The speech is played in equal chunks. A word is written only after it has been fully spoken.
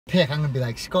pick, I'm gonna be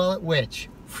like Scarlet Witch.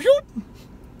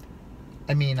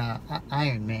 I mean,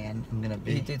 Iron Man. I'm gonna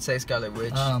be. He did say Scarlet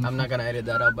Witch. I'm not gonna edit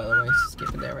that out, by the way.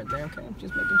 Skip it there, right there. Okay, I'm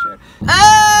just making sure.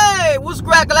 Hey, what's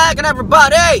crackalackin',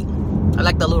 everybody? I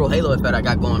like the little halo effect I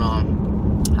got going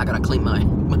on. I gotta clean my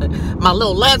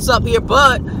little lens up here,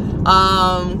 but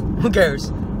who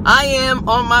cares? I am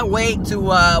on my way to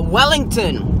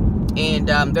Wellington, and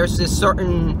there's this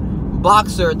certain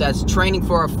boxer that's training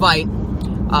for a fight.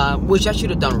 Which I should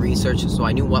have done research so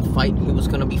I knew what fight he was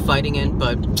gonna be fighting in,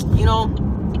 but you know,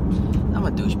 I'm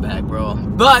a douchebag, bro.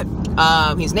 But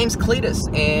his name's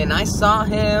Cletus, and I saw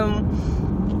him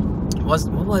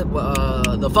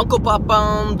the Funko Pop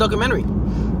documentary,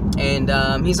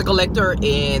 and he's a collector.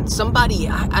 And somebody,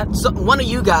 one of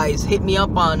you guys, hit me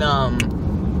up on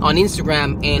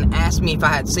Instagram and asked me if I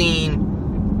had seen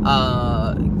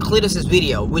Cletus's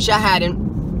video, which I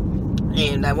hadn't.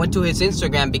 And I went to his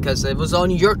Instagram because it was all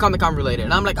New York Comic Con related.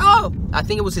 And I'm like, oh, I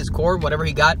think it was his core, whatever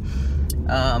he got.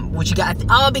 Which he got,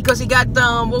 because he got,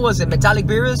 what was it, Metallic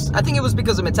Beerus? I think it was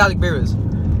because of Metallic Beerus.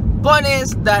 Point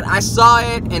is that I saw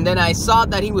it, and then I saw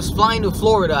that he was flying to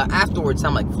Florida afterwards.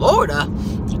 I'm like, Florida?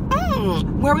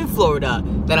 We're in Florida.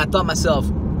 Then I thought myself,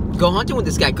 go hunting with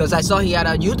this guy, because I saw he had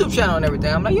a YouTube channel and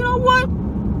everything. I'm like, you know what?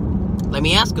 Let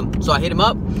me ask him. So I hit him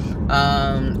up.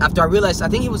 After I realized, I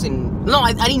think he was in, no,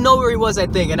 I didn't know where he was, I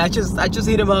think, and I just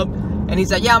hit him up, and he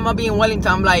said, yeah, I'm gonna be in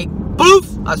Wellington. I'm like, boof,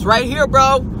 that's right here,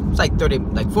 bro. It's like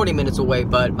 40 minutes away,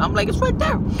 but I'm like, it's right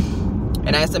there.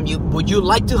 And I asked him, would you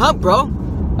like to hunt, bro?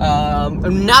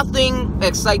 Nothing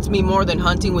excites me more than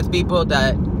hunting with people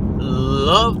that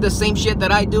love the same shit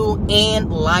that I do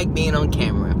and like being on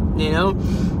camera, you know?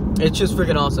 It's just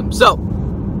freaking awesome. So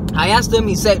I asked him,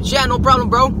 he said, yeah, no problem,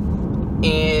 bro.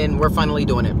 And we're finally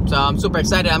doing it. So I'm super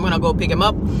excited. I'm gonna go pick him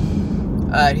up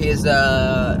at his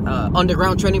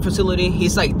underground training facility.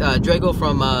 He's like Drago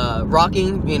from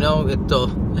Rocking, you know.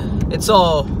 It's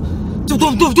all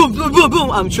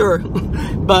I'm sure.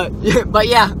 but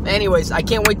yeah, anyways, I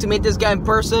can't wait to meet this guy in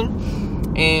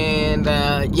person. And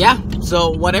yeah, so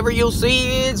whatever you'll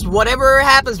see is whatever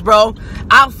happens, bro.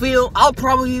 I'll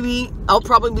probably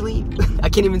I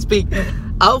can't even speak.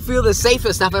 I'll feel the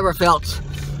safest I've ever felt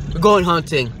going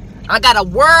hunting. I got a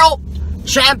world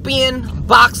champion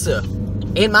boxer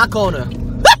in my corner.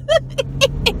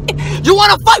 You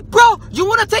wanna fight, bro? You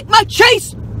wanna take my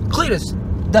chase? Cletus,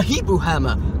 the Hebrew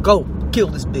hammer. Go kill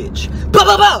this bitch. Bow,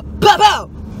 bow, bow, bow, bow.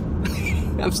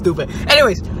 I'm stupid.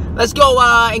 Anyways, let's go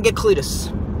and get Cletus.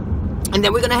 And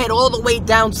then we're gonna head all the way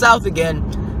down south again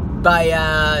by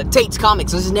Tate's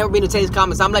Comics. This has never been to Tate's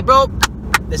Comics. I'm like, bro,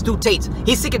 let's do Tate's.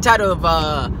 He's sick and tired of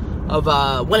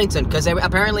Wellington, because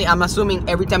apparently, I'm assuming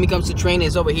every time he comes to train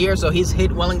is over here, so he's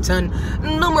hit Wellington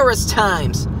numerous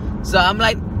times. So I'm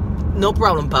like, no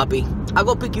problem, Poppy. I'll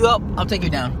go pick you up. I'll take you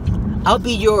down. I'll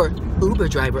be your Uber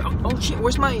driver. Oh shit,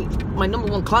 where's my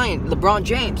number one client, LeBron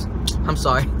James? I'm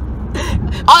sorry.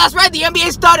 Oh, that's right, the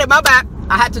NBA started. My bad.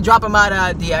 I had to drop him out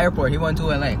at the airport. He went to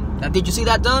LA. Now, did you see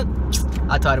that, Don?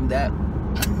 I taught him that.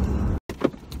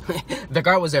 The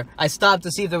guard was there. I stopped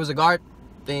to see if there was a guard.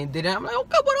 They didn't. I'm like,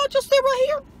 okay, why don't you stay right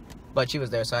here? But she was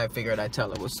there, so I figured I'd tell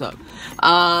her what's up.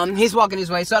 He's walking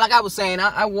his way. So like I was saying,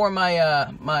 I wore my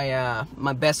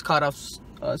my best cut-off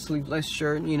sleeveless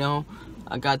shirt. You know,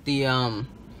 I got the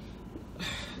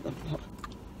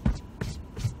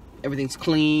everything's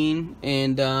clean,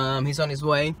 and he's on his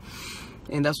way,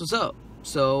 and that's what's up.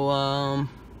 So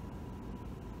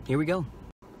here we go.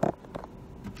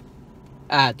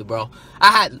 I had to, bro.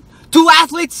 I had 2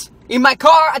 athletes in my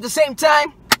car at the same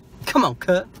time. Come on,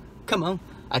 cut. Come on.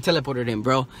 I teleported him,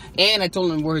 bro. And I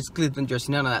told him where his Cleveland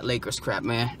jersey. None of that Lakers crap,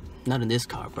 man. Not in this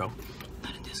car, bro.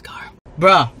 Not in this car.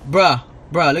 Bro,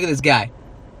 look at this guy.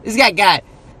 This guy got,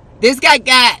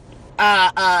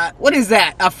 what is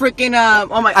that? A freaking,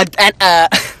 oh my,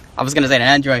 I was gonna say an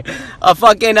Android. A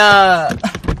fucking, look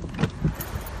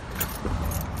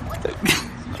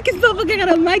at this motherfucker got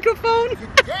a microphone.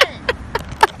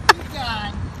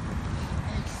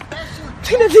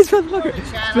 Look at this motherfucker.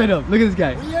 Straight up. Look at this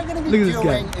guy. We are going to be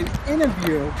doing an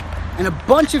interview and a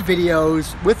bunch of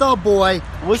videos with our boy,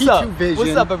 Pituvision.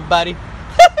 What's up, everybody?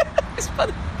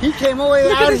 He came all the way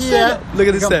out here. Look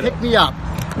at this to pick me up.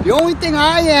 The only thing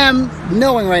I am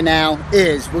knowing right now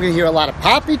is we're going to hear a lot of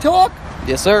Poppy talk.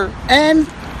 Yes, sir. And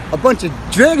a bunch of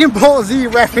Dragon Ball Z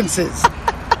references.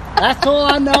 That's all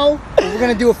I know. We're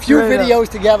going to do a few videos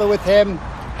together with him.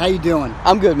 How you doing?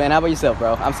 I'm good, man. How about yourself,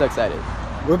 bro? I'm so excited.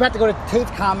 We're about to go to Tate's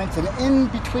Comics, and in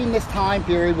between this time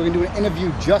period, we're going to do an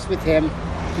interview just with him.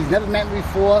 He's never met me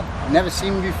before, never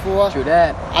seen me before. True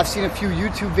that. I've seen a few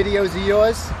YouTube videos of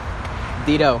yours.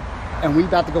 Dito. and we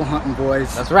about to go hunting,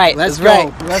 boys. That's right. Let's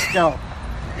That's go. Let's go.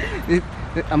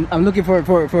 I'm looking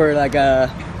for like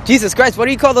Jesus Christ, what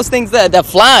do you call those things that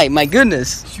fly? My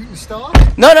goodness. Shooting star?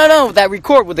 No, that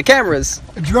record with the cameras.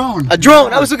 A drone. A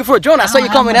drone. I was looking for a drone. I saw you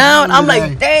coming out. I'm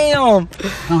like, damn.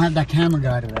 I don't have that camera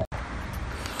guy today.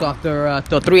 So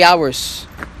after 3 hours,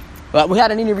 we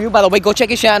had an interview. By the way, go check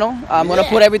his channel. I'm gonna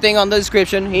put everything on the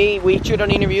description. We shot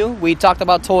an interview. We talked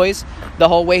about toys the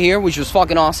whole way here, which was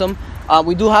fucking awesome.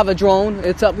 We do have a drone.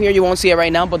 It's up here. You won't see it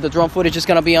right now, but the drone footage is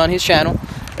gonna be on his channel.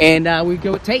 And we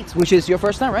go with Tate's, which is your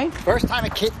first time, right? First time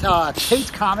at Tate's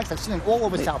Comics. I've seen it all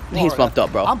over South Florida. He's pumped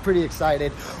up, bro. I'm pretty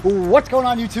excited. What's going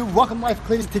on, YouTube? Welcome to Life of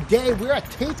Cletus. Today, we're at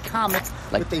Tate's Comics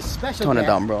with a special Tone guest. it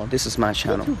down, bro. This is my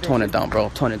channel. Tone it down, bro.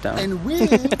 Tone it down. And we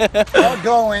are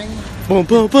going boom,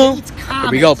 boom, boom. Tate's Comics.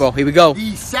 Here we go, bro. Here we go.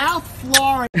 The South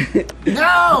Florida.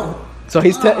 No! So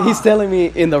he's telling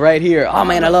me in the right here, oh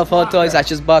man, I love Hot Toys. I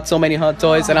just bought so many Hot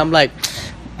Toys. And I'm like,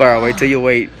 bro, wait till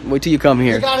you come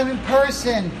here. I got him in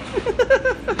person.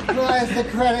 Where's the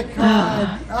credit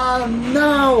card? Oh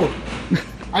no!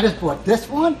 I just bought this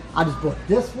one. I just bought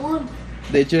this one.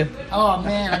 Did you? Oh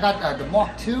man, I got the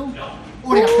Mark II.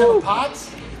 Oh, they got Pepper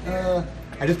Potts.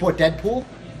 I just bought Deadpool.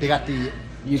 They got the.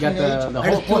 You got the I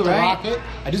just Hulk bought too, the right? Rocket.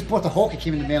 I just bought the Hulk. It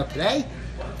came in the mail today.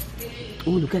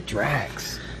 Ooh, look at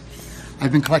Drax.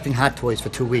 I've been collecting Hot Toys for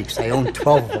 2 weeks. I own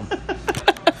 12 of them.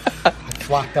 I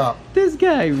flocked up. This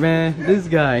guy, man. This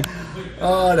guy.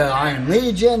 Oh, the Iron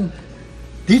Legion.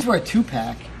 These were a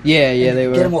 2-pack. Yeah, they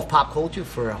were. Get them off Pop Culture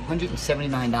for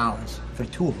 $179 for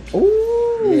 2 of them.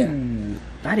 Ooh, yeah.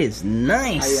 That is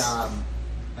nice. I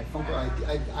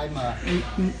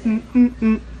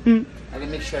gotta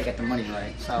make sure I get the money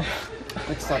right. So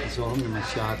let's start this off. I'm getting my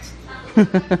shots.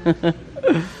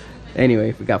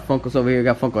 Anyway, we got Funkos over here. We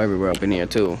got Funko everywhere up in here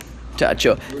too.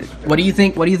 Chacho, what do you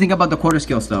think? What do you think about the quarter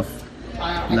scale stuff?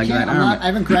 I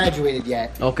haven't graduated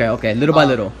yet. Okay, little by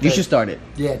little. You should start it.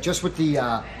 Yeah, just with the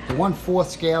 1/4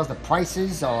 scales. The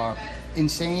prices are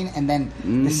insane, and then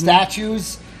the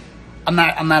statues. I'm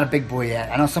not a big boy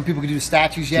yet. I know some people can do the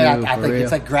statues yet. Dude, I think real.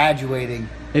 it's like graduating.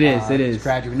 It is. It's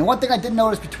graduating. The one thing I did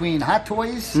notice between Hot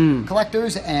Toys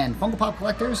collectors and Funko Pop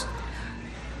collectors,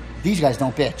 these guys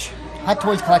don't bitch. Hot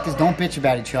Toys collectors don't bitch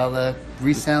about each other,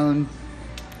 reselling,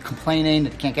 complaining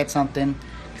that they can't get something,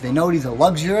 because they know these are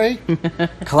luxury,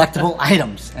 collectible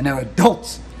items, and they're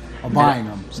adults are buying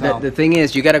them. So. The thing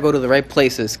is, you got to go to the right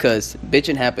places, because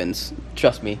bitching happens.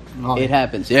 Trust me, it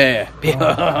happens. Yeah.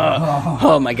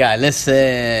 Oh my God,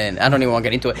 listen. I don't even want to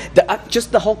get into it.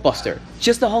 Just the Hulkbuster.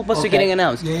 Getting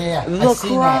announced. Yeah. Look,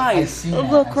 Christ.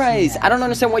 I don't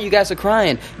understand why you guys are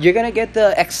crying. You're going to get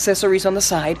the accessories on the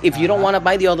side. If you don't want to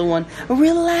buy the other one,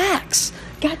 relax.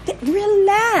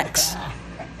 Relax.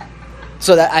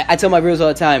 So that I tell my bros all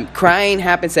the time, crying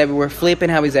happens everywhere, flipping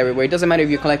happens everywhere. It doesn't matter if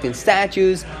you're collecting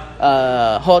statues,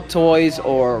 Hot Toys,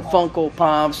 or Funko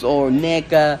Pops, or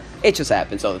NECA. It just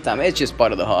happens all the time. It's just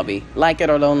part of the hobby. Like it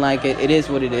or don't like it, it is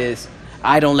what it is.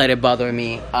 I don't let it bother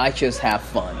me. I just have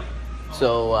fun.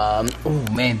 So, oh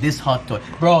man, this Hot Toy.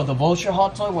 Bro, the Vulture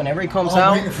Hot Toy, whenever it comes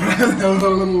out.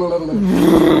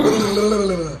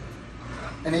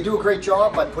 And they do a great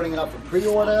job by putting it up for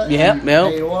pre-order. Yeah.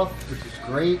 Pay it off, which is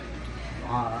great.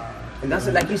 And that's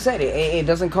like you said, it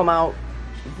doesn't come out,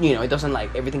 it doesn't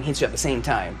like everything hits you at the same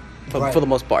time. For the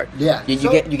most part. Yeah. You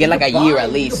get like a year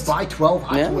at least. You can buy 12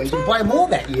 Hot Toys. You can buy more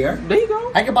that year. There you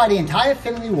go. I could buy the entire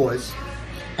Family Wars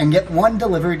and get one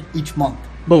delivered each month.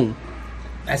 Boom.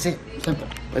 That's it. Simple.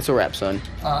 It's a wrap, son.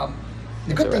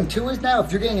 The good thing too is now,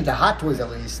 if you're getting into Hot Toys at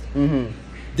least,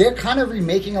 they're kind of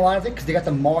remaking a lot of it because they got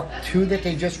the Mark II that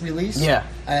they just released. Yeah.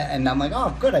 And I'm like,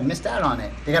 oh, good, I missed out on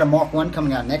it. They got a Mark I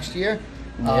coming out next year.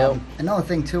 Another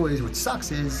thing too is what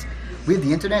sucks is we have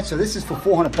the internet, so this is for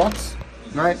 $400,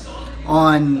 right?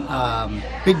 On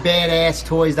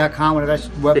BigBadAssToys.com, whatever that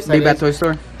website Big Bad is. Toy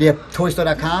Store? Yeah,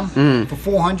 toystore.com. For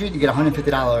 $400, you get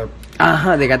 $150.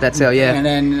 They got that sale, yeah. And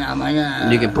then I'm like,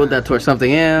 you can put that towards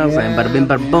something else, and bada bim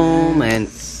bada boom, and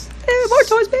more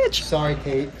toys, bitch. Sorry,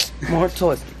 Kate. More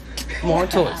toys.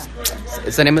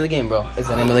 It's the name of the game, bro. It's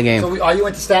the name of the game. So, are you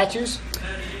into statues?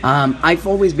 I've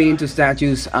always been into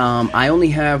statues. I only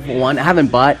have one. I haven't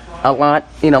bought a lot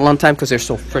in a long time because they're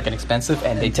so freaking expensive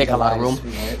and they take a lot of room.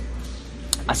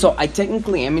 So I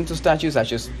technically am into statues. I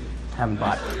just haven't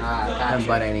bought. Haven't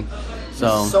bought any.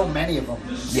 So many of them.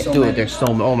 Yeah, dude, many. There's so.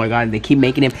 Oh my God, they keep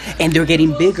making them, and they're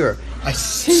getting bigger. I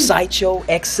see. Sideshow,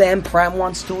 XM, Prime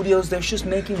One Studios. They're just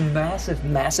making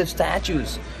massive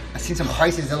statues. I've seen some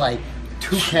prices that are like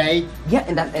 $2K. Yeah,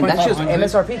 and that's just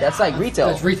MSRP. That's like retail.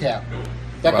 That's retail.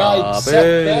 That guy, Seth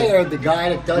Bayer, the guy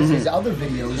that does his other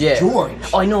videos, George.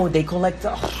 Oh, I know. They collect...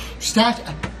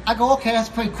 I I go, okay, that's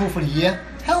pretty cool for the year.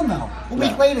 Hell no. A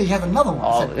week later, he has another one.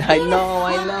 Oh,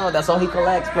 I know. That's all he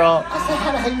collects, bro. I said,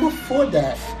 how the hell you afford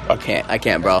that? I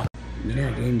can't, bro.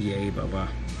 Yeah, game yay, baba.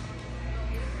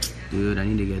 Dude, I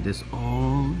need to get this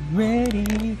all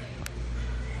ready.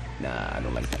 Nah, I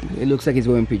don't like that. It looks like he's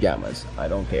wearing pajamas. I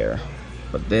don't care.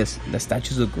 But the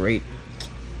statues look great.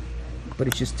 But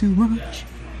it's just too much.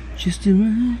 Just too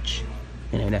much.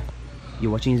 And you're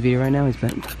watching his video right now? He's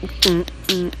been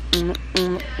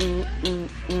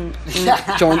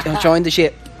showing the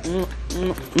shit.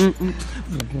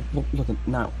 Look,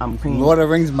 now I'm clean. Lord of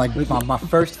the Rings, my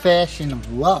first fashion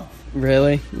of love.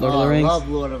 Really? Lord of the Rings? I love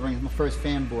Lord of the Rings. My first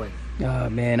fanboy. Oh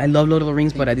man, I love Lord of the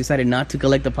Rings, but I decided not to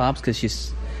collect the pops because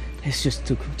it's just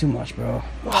too much, bro.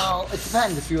 Well, it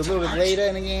depends. If you're a little bit later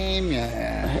in the game,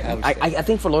 yeah. I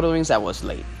think for Lord of the Rings, I was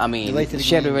late. I mean, the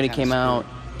shit already came out.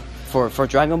 For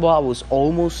Dragon Ball, I was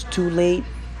almost too late.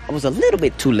 I was a little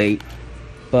bit too late,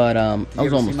 but I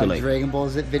was almost too late. Dragon Ball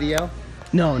Z video?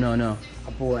 No. I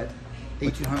bought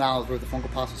 $1,800 worth of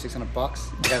Funko Pops for $600. I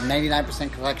got a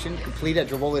 99% collection complete. I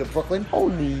drove all the way to Brooklyn.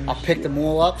 Holy! I picked them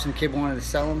all up. Some kid wanted to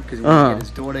sell them because he wanted to get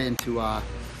his daughter into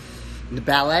the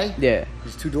ballet. Yeah.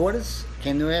 His 2 daughters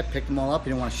came to there, picked them all up. He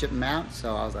didn't want to ship them out,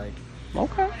 so I was like,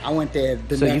 okay. I went there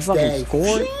the so next you fucking day.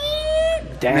 Scored?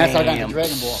 Damn. And that's how I got into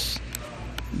Dragon Ball.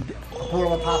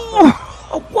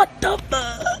 Oh, what the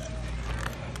fuck?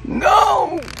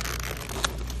 No!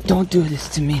 Don't do this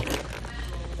to me.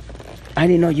 I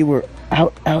didn't know you were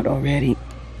out already.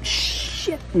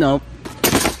 Shit. No.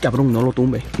 Cabrón, no lo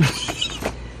tumbe.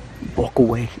 Walk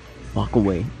away.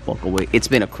 It's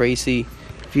been a crazy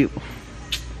few.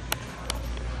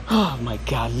 Oh my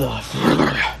god, look.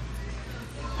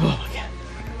 Oh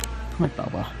my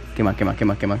god.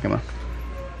 Quema.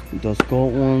 Those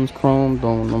gold ones, chrome,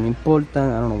 no me importa.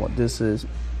 I don't know what this is,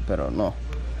 pero no.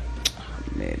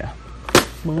 Mira.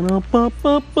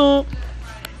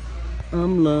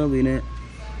 I'm loving it.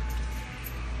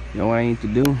 You know what I need to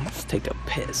do? Let's take a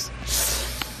piss.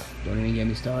 Don't even get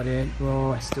me started,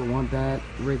 bro. I still want that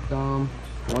Rick Dom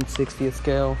 1/60th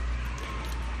scale.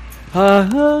 I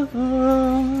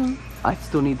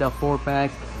still need that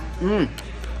 4-pack. I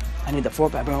need the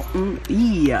 4-pack, bro.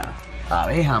 Yeah.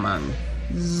 Abeja, man.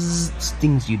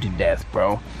 Stings you to death,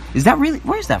 bro. Is that really?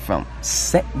 Where's that from?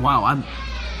 Wow, I'm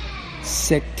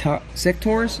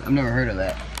Sectors? I've never heard of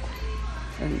that.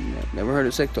 I've never heard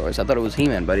of Sectors. I thought it was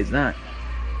He-Man, but it's not.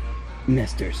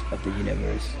 Masters of the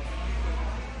Universe.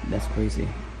 That's crazy.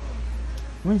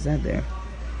 What is that there?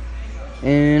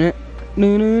 And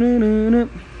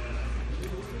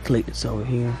Cletus over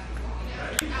here.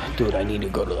 Dude, I need to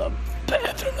go to the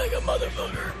bathroom like a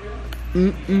motherfucker.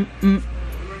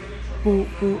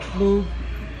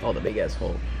 Oh, the big ass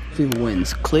Hulk. Who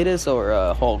wins, Cletus or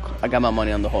Hulk? I got my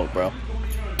money on the Hulk, bro.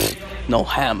 No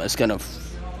hammer's gonna.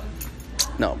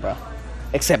 No, bro.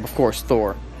 Except, of course,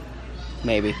 Thor.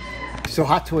 Maybe. So,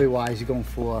 hot toy wise, you going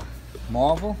for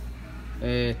Marvel?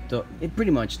 It pretty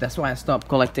much. That's why I stopped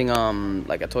collecting.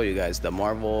 Like I told you guys, the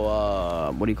Marvel.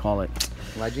 What do you call it?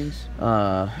 Legends.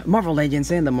 Marvel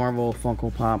Legends and the Marvel Funko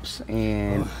Pops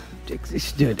and.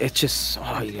 Dude, it's just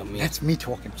That's me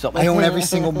talking. So I own every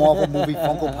single Marvel movie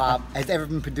Funko Pop has ever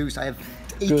been produced. I have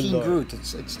 18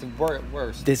 Groots. It's the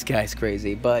worst. This guy's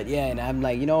crazy, but yeah, and I'm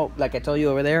like, like I told you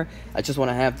over there, I just want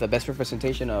to have the best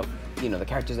representation of the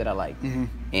characters that I like,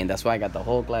 and that's why I got the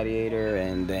Hulk, Gladiator,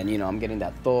 and then I'm getting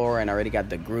that Thor, and I already got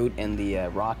the Groot and the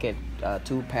Rocket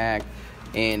 2-pack,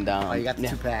 and you got the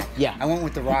 2-pack. Yeah, I went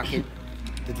with the Rocket,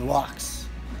 the Deluxe.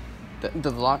 The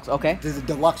Deluxe, okay. There's a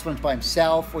Deluxe one by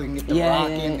himself, or you can get the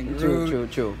Rocket and the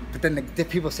Groot. True. But then the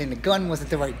people saying the gun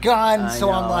wasn't the right gun, I'm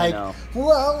like,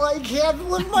 well, I can't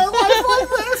live my life like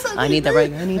this. I need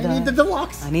the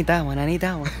Deluxe. I need that one.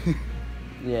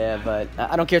 Yeah, but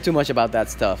I don't care too much about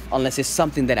that stuff unless it's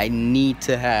something that I need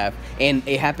to have. And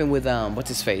it happened with what's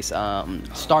his face,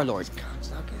 Star-Lord.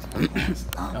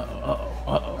 Uh-oh.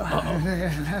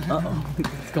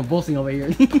 It's convulsing over here.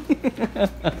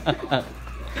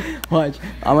 Watch.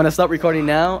 I'm gonna stop recording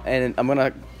now, and I'm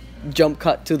gonna jump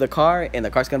cut to the car, and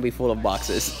the car's gonna be full of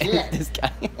boxes. This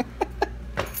guy.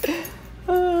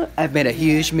 I've made a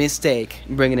huge mistake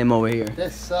bringing him over here.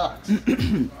 This sucks.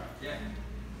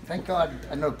 Thank God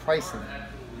I know pricing.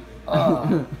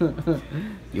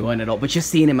 You want it all, but just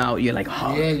seeing him out, you're like,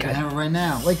 oh, yeah, you can have it right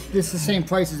now. Like this is the same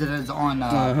prices that it is on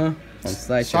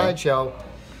Sideshow.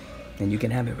 And you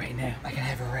can have it right now. I can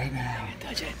have it right now. I can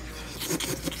touch it.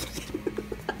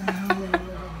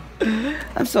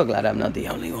 I'm so glad I'm not the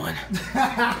only one.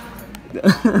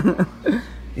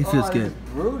 It feels good.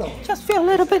 Brutal. Just feel a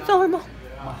little bit normal.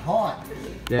 My heart.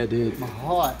 Yeah, dude. My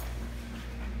heart.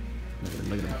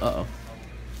 Look at him. Uh-oh.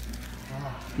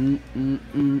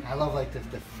 I love like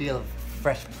the feel of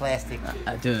fresh plastic.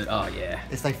 Dude, oh yeah.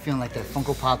 It's like feeling like the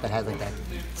Funko Pop that has like that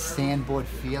sandboard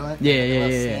feel. Yeah.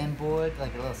 Sandboard,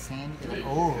 like a little sand. Like,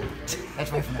 oh,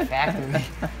 that's right from the factory.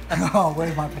 Oh,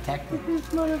 where's my protector?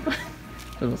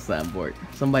 Little sandboard.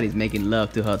 Somebody's making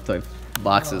love to Hot Toy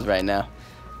boxes right now.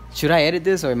 Should I edit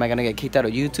this or am I gonna get kicked out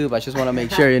of YouTube? I just want to make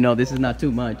sure, you know, this is not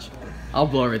too much. I'll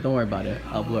blur it. Don't worry about it.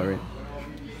 I'll blur it.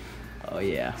 Oh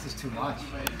yeah. This is too much.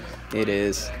 It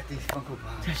is. These Funko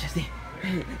Pops.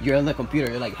 You're on the computer.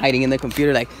 You're like hiding in the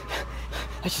computer. Like,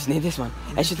 I just need this one.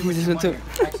 I should need this one too.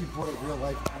 I actually bought it real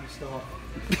life kind of stuff.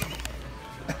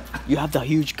 You have the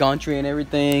huge country and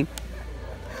everything.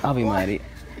 I'll be mighty.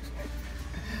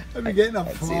 I've been getting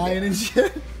up flying and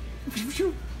shit.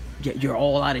 Yeah, you're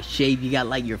all out of shape. You got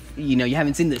like you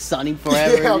haven't seen the sun in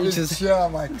forever. Yeah, I'm just chill.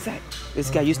 I'm like, this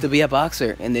guy used to be a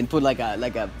boxer, and then put like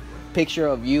a picture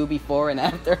of you before and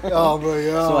after. Oh, bro,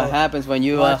 yeah. So what happens when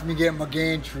you watch me get my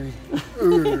gantry,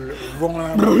 rolling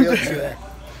around my wheelchair.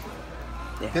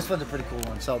 Yeah. This one's a pretty cool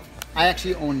one. So I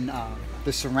actually own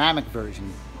the ceramic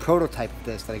version, prototype of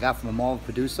this that I got from a Marvel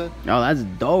producer. Oh, that's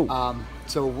dope.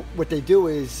 So what they do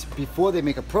is before they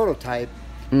make a prototype,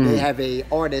 they have a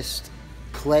artist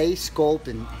clay, sculpt,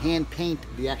 and hand paint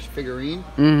the actual figurine,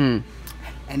 and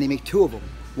they make two of them.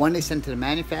 One they send to the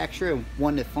manufacturer, and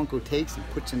one that Funko takes and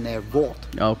puts in their vault.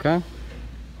 Okay.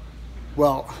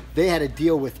 Well, they had a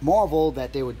deal with Marvel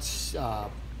that they would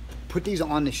put these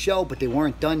on the show, but they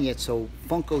weren't done yet, so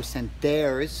Funko sent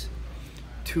theirs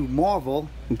to Marvel,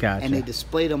 gotcha. And they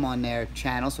displayed them on their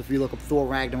channel. So if you look up Thor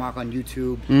Ragnarok on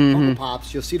YouTube, Funko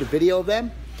Pops, you'll see the video of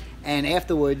them. And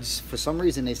afterwards, for some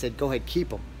reason, they said, go ahead, keep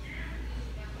them.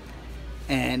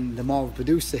 And the Marvel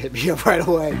producer hit me up right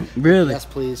away. Really? Yes,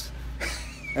 please.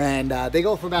 And they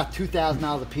go for about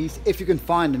 $2,000 a piece if you can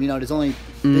find them. You know, there's only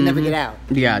they never get out.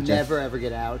 Gotcha. They never ever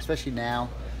get out, especially now.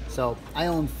 So I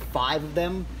own 5 of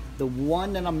them. The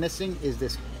one that I'm missing is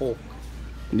this Hulk.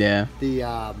 Yeah.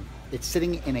 It's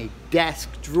sitting in a desk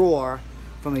drawer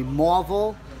from a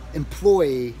Marvel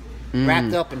employee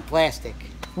wrapped up in plastic.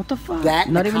 What the fuck? That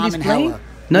Not even displaying? Not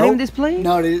Nope. even displaying?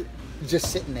 No, it's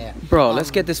just sitting there. Bro, let's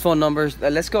get this phone numbers.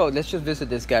 Let's go. Let's just visit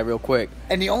this guy real quick.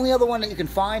 And the only other one that you can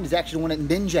find is actually the one that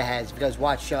Ninja has. If you guys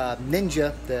watch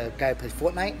Ninja, the guy who plays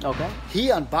Fortnite. Okay. He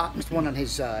unboxed one on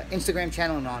his Instagram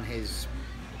channel and on his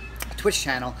Twitch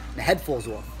channel, and the head falls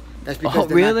off. That's because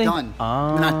they're really? not done. Oh.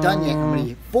 They're not done yet. And when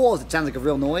he falls, it sounds like a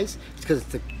real noise. It's because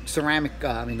it's the ceramic,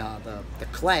 the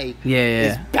clay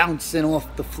is bouncing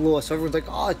off the floor. So everyone's like,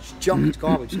 oh, it's junk, it's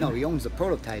garbage. No, he owns the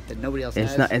prototype that nobody else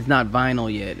has. It's not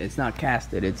vinyl yet. It's not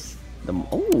casted. It's the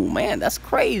oh man, that's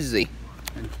crazy.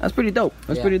 That's pretty dope.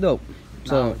 That's pretty dope.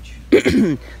 So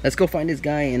let's go find this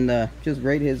guy and just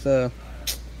rate his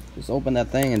just open that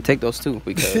thing and take those two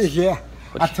because yeah.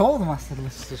 I told him, I said,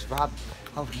 let's just rob.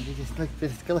 Oh, just look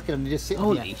at him. They're just sitting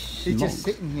here. He's just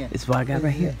sitting here. It's what I got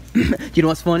right here. You know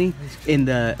what's funny?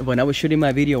 When I was shooting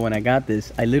my video when I got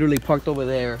this, I literally parked over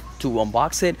there to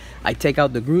unbox it. I take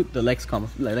out the Groot, the leg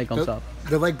comes off.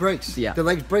 The leg breaks. Yeah. The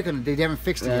leg's breaking. They haven't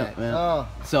fixed it yet. Yeah. Oh.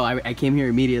 So I came here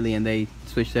immediately and they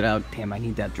switched it out. Damn, I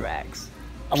need that Drax.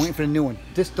 I'm waiting for the new one.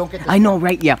 Just don't get this I know,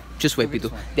 right? Yeah. Just wait,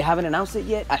 Pitu. one. They haven't announced it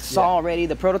yet. I saw already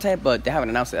the prototype, but they haven't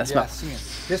announced it. That's I've seen it.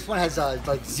 This one has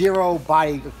like zero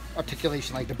body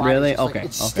articulation. Like the body really? is just, okay. Like,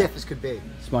 it's stiff as could be.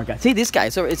 Smart guy. See, this guy.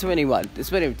 So it's already what? It's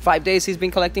been 5 days he's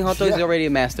been collecting hot toys. He's already a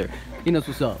master. He knows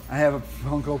what's up. I have a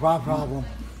Funko Pop problem.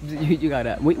 You got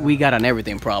a we got an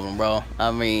everything problem, bro.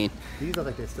 I mean. These look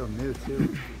like they're still new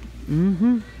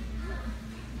too.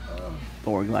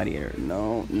 Thor Gladiator.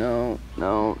 No.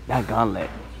 That gauntlet.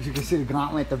 As you can see, the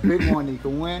gauntlet, the big one that you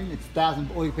can win. It's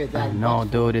 1,000. Oh, you pay 1,000. No,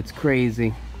 dude, it's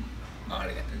crazy.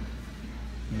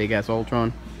 Big ass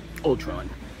Ultron.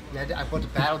 Yeah, I bought the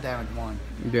battle damage one.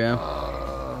 Yeah.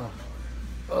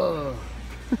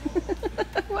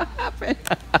 What happened?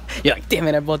 You're like, damn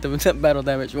it! I bought the battle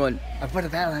damage one. I bought the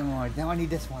battle damage one. Now I need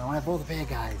this one. I want both the bad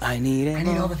guys. I need it. I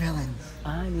need all the villains.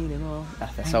 I need them all.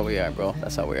 That's how we are, bro.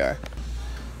 That's how we are.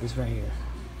 It's right here.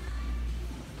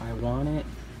 I want it.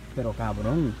 Pero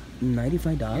cabrón,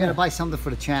 $95. You gotta buy something for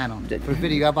the channel. For the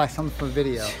video, you gotta buy something for the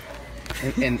video.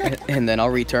 and then I'll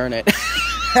return it.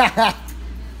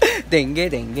 Ding.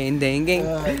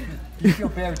 You feel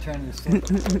bad returning the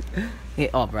store. Hey,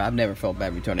 oh, bro, I've never felt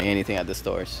bad returning anything at the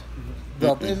stores.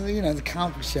 Well, you know, the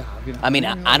comic book shop. You know. I mean,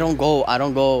 I don't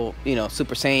go, you know,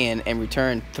 Super Saiyan and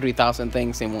return 3,000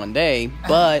 things in one day.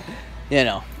 But, you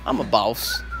know, I'm a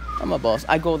boss.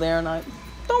 I go there and I,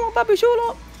 toma, papi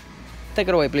chulo. Take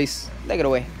it away, please. Take it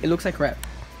away. It looks like crap.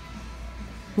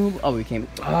 Oh, we came.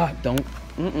 Don't.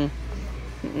 I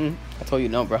told you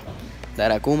no, bro.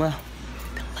 That Akuma,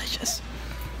 delicious.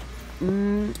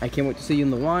 I can't wait to see you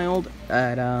in the wild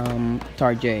at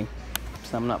Target.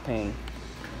 So I'm not paying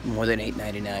more than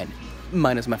 $8.99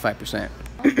 minus my 5%.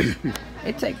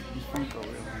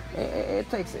 It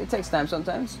takes time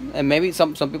sometimes, and maybe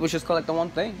some people just collect the one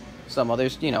thing. Some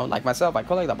others, you know, like myself, I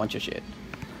collect a bunch of shit.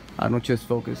 I don't just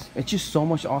focus. It's just so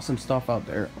much awesome stuff out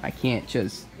there. I can't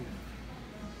just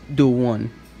do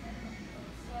one.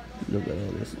 Look at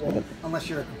all this. Unless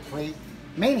you're a complete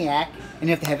maniac and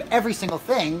you have to have every single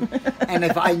thing. And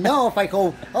if I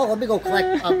go, oh, let me go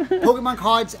collect Pokemon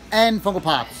cards and Funko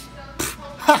Pops.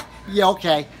 Ha, yeah,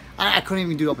 okay. I couldn't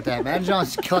even do up with that. Imagine I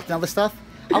was collecting other stuff.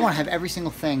 I want to have every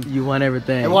single thing. You want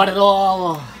everything. I want it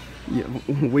all. Yeah,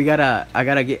 I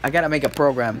gotta make a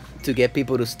program to get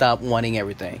people to stop wanting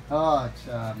everything. Oh, it's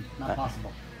not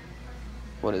possible.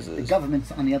 What is this? The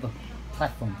government's on the other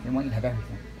platform. They want you to have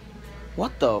everything.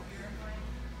 What the?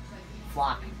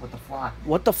 Flock. What the flock?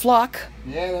 What the flock?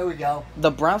 Yeah, there we go.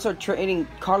 The Browns are trading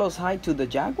Carlos Hyde to the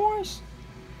Jaguars?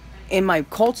 And my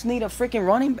Colts need a freaking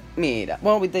running back.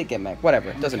 Well, we did get Mac.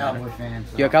 Whatever. Doesn't matter. Cowboy fan,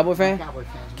 so. You're a Cowboy fan? I'm a Cowboy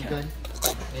fan. You good?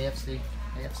 AFC.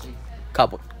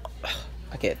 Cowboy.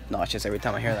 I get nauseous every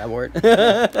time I hear that word.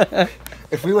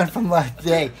 If we went from last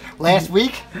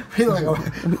week, we were like,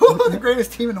 oh, the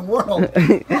greatest team in the world.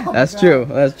 Oh, That's true.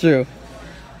 That's true.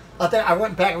 I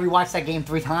went back and rewatched that game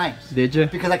 3 times. Did you?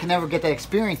 Because I can never get that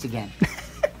experience again.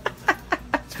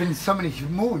 It's been so many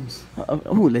moons.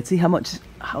 Oh, let's see how much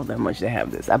they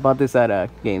have this. I bought this at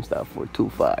GameStop for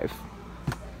 $2.5.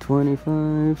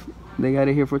 $25. They got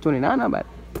it here for $29. Not bad.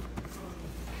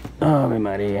 Oh, mi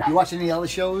Maria. You watch any other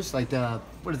shows like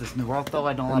what is this, Naruto?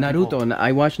 I don't know. Naruto.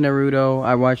 I watch Naruto.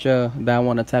 I watch that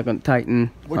one, Attack on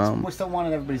Titan. What's the one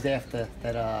that everybody's after?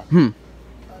 That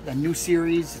the new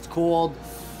series. It's called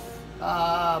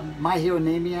My Hero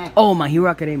Academia. Oh, My Hero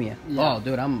Academia. Yeah. Oh,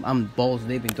 dude, I'm balls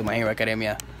deep into My Hero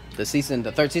Academia. The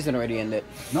 3rd season already ended.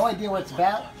 No idea what it's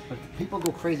about, but people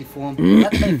go crazy for them.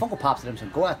 Not many Funko Pops of them, so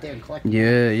go out there and collect them.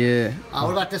 Yeah.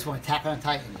 What about this one, Attack on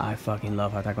Titan? I fucking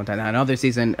love Attack on Titan. Another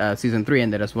season 3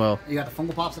 ended as well. You got the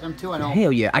Funko Pops of them too? I know.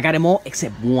 Hell yeah. I got them all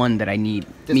except one that I need.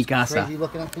 This Mikasa. crazy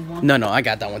looking up one? No, I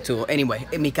got that one too. Anyway,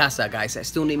 Mikasa, guys. I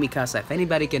still need Mikasa. If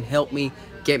anybody can help me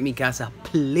get Mikasa,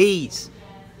 please.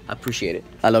 I appreciate it.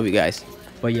 I love you guys.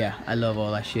 But yeah, I love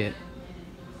all that shit.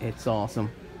 It's awesome.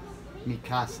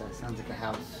 Mikasa. Sounds like a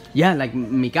house. Yeah, like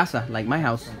Mikasa, like my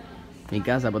house.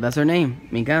 Mikasa, but that's her name.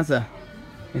 Mikasa.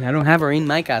 And I don't have her in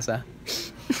my casa.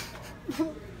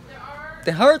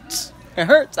 It hurts. It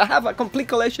hurts. I have a complete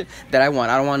collection that I want.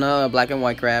 I don't want a black and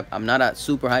white crap. I'm not a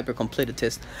super hyper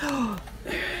completist.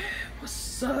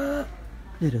 What's up?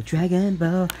 Little Dragon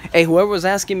Ball. Hey, whoever was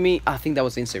asking me, I think that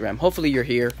was Instagram. Hopefully you're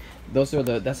here.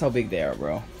 That's how big they are,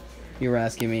 bro. You were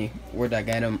asking me where'd I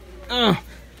get them.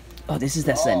 Oh, this is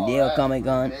that San Diego Comic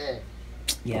Con.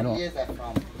 Yeah, I don't. What year is that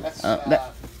from? That's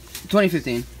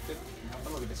 2015.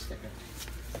 Look at this sticker.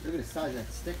 Look at the size of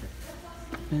that sticker.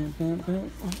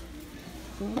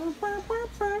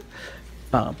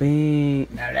 Bobby.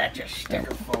 Now that's a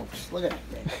sticker, folks. Look at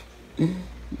that.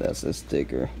 That's a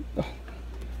sticker.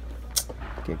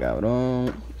 Que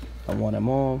cabrón. I want them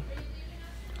all.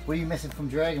 What are you missing from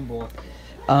Dragon Ball?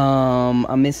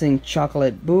 I'm missing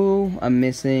Chocolate Boo. I'm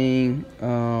missing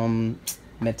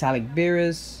Metallic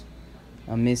Beerus.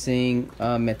 I'm missing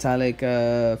Metallic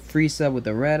Frieza with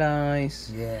the red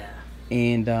eyes. Yeah.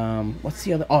 And what's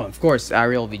the other? Oh, of course,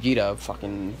 Ariel Vegeta.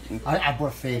 Fucking. I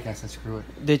bought fake. I said screw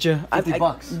it. Did you?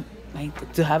 $50.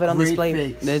 To have it on Great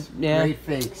display. Fakes. Yeah. Great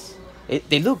fakes.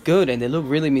 They look good and they look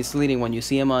really misleading when you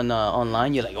see them on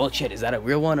online. You're like, oh shit, is that a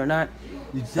real one or not?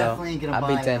 You definitely ain't gonna buy.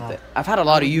 I've been tempted. I've had a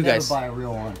lot of you guys. Never buy a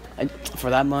real one. For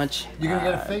that much. You're gonna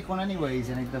get a fake one anyways,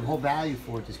 and the whole value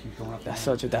for it just keeps going up. That's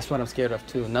so true. That's what I'm scared of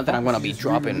too. Not that I'm gonna be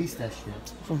dropping. Release that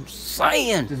shit. I'm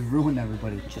saying. Just ruin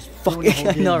everybody. Just fucking.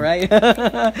 I know, right?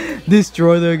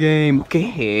 Destroy the game.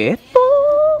 Okay.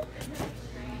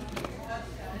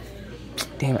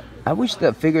 Damn it. I wish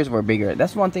the figures were bigger.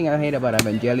 That's one thing I hate about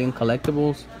Evangelion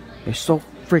collectibles. They're so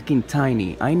freaking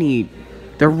tiny.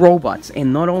 They're robots.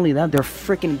 And not only that, they're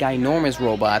freaking ginormous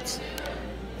robots.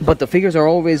 But the figures are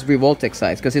always Revoltech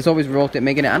size. Because it's always Revoltech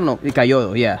making it, I don't know,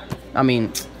 Kayodo, yeah. I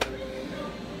mean,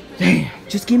 damn.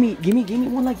 Just give me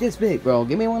one like this big, bro.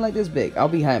 Give me one like this big. I'll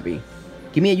be happy.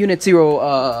 Give me a Unit 2,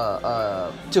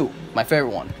 my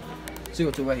favorite one.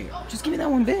 2 right here. Just give me that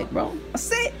one big, bro.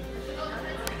 That's it.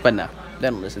 But no. They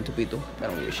don't listen to Pitu. They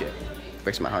don't give a shit.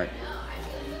 Breaks my heart.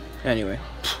 Anyway.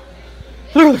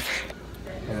 Cool,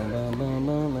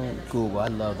 I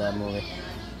love that movie.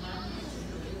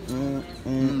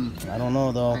 I don't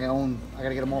know though. I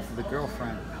gotta get them all for the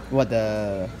girlfriend. What,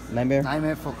 the Nightmare?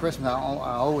 Nightmare for Christmas.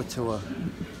 I owe it to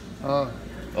her.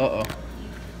 Uh-oh.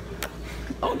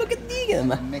 Oh, look at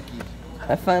him. Mickey.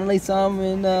 I finally saw him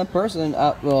in person,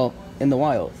 well, in the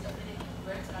wild.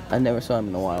 I never saw him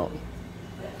in the wild.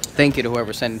 Thank you to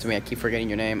whoever sent it to me. I keep forgetting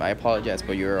your name. I apologize,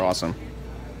 but you're awesome.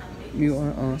 You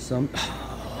are awesome.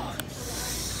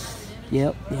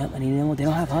 Yep. And you know what? They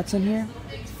don't have Hudson here?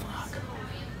 Fuck.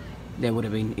 It would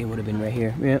have been right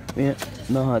here. Yep.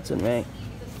 No Hudson, right?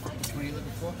 Which one are you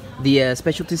looking for? The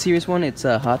specialty series one, it's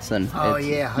Hudson. Oh,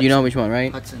 yeah, Hudson. You know which one,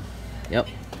 right? Hudson. Yep.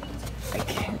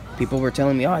 People were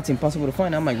telling me, oh, it's impossible to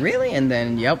find. I'm like, really? And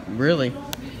then, yep, really.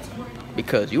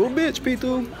 Because you a bitch,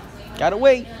 Pitu. Gotta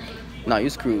wait. No,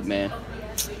 you're screwed, man.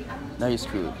 No, you're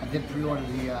screwed. I did pre-order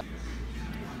the...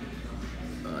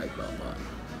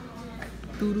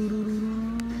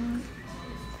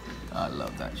 I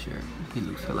love that shirt. He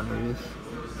looks hilarious.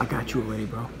 I got you already,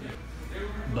 bro.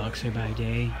 Boxer by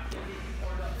day,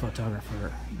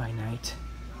 photographer by night.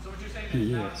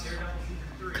 He is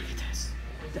Cletus,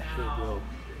 the Hebrew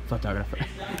photographer.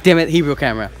 Damn it, Hebrew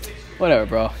camera. Whatever,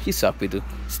 bro. You suck, Pitu.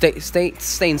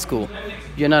 Stay in school.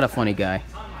 You're not a funny guy.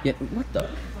 Yeah, what the?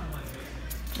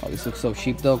 Oh, this looks so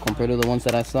cheap though compared to the ones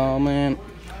that I saw, man.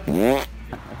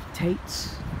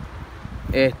 Tates.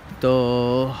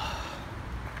 Esto.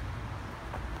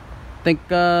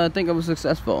 Think I was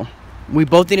successful. We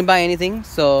both didn't buy anything,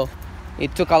 so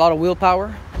it took a lot of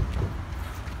willpower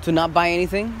to not buy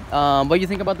anything. What do you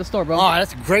think about the store, bro? Oh,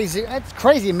 that's crazy. That's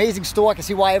crazy, amazing store. I can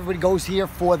see why everybody goes here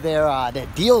for their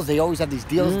deals. They always have these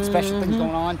deals and special things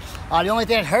going on. The only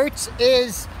thing that hurts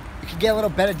is you can get a little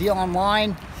better deal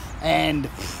online. And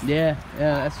yeah,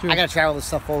 that's true. I gotta travel this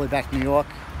stuff all the way back to New York.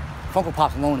 Funko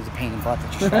Pops alone is a pain in the butt to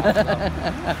just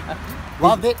travel.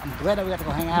 Loved it. I'm glad that we got to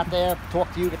go hang out there,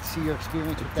 talk to you, get to see your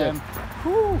experience with them.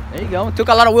 Whew. There you go. It took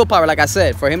a lot of willpower, like I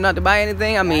said, for him not to buy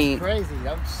anything. I mean, that's crazy.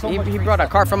 That was so he brought a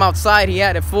cart from outside. He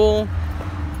had it full.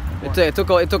 It took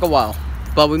a while,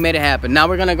 but we made it happen. Now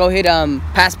we're gonna go hit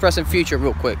past, present, future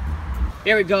real quick.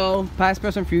 Here we go. Past,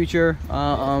 present, future.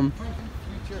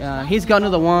 He's gone to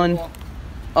the one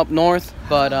up north,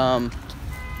 but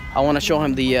I want to show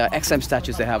him the XM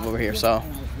statues they have over here. So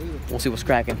we'll see what's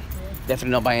cracking.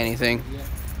 Definitely not buy anything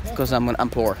because I'm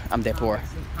poor. I'm that poor.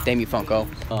 Damn you, Funko.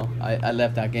 Oh, I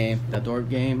left that game, the door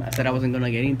game. I said I wasn't gonna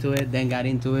get into it, then got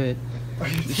into it.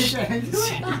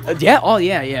 Yeah. Oh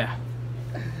yeah.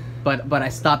 But I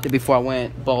stopped it before I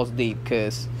went balls deep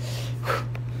because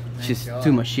it's just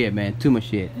too much shit, man. Too much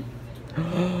shit.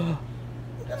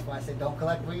 That's why I said don't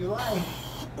collect what you like.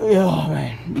 Oh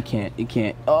man, you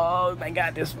can't. Oh my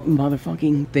god, this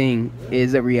motherfucking thing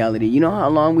is a reality. You know how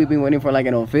long we've been waiting for like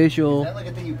an official? Is that like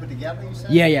a thing you put together, you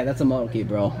said? Yeah, that's a model kit,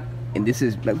 bro. And this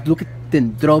is like, look at the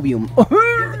Dendrobium. You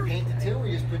have to paint it too, or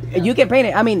you just put it together? You can paint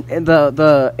it. I mean,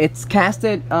 it's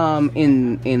casted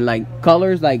in like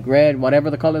colors, like red, whatever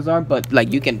the colors are. But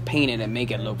like you can paint it and make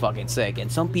it look fucking sick.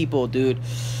 And some people, dude,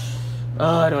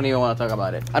 I don't even want to talk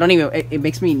about it. It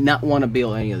makes me not want to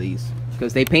build any of these.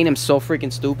 Because they paint him so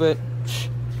freaking stupid.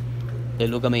 They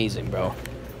look amazing, bro.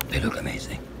 They look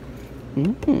amazing.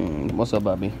 What's up,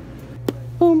 Bobby?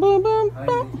 Boom, boom, boom,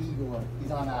 boom. He's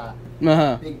on a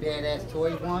big badass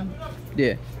toy one.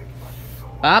 Yeah.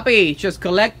 Bobby, just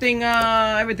collecting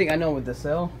everything. I know with the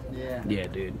sale. Yeah. Yeah,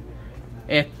 dude.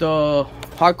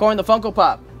 Hardcore in the Funko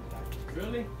Pop.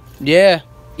 Really? Yeah.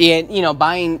 And, you know,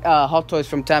 buying hot toys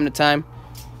from time to time.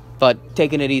 But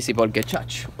taking it easy, porque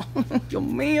chacho. Dios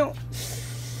mío.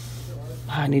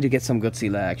 I need to get some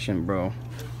Godzilla action, bro.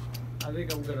 I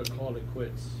think I'm gonna call it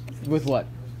quits With what?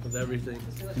 with everything.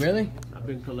 Really? I've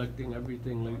been collecting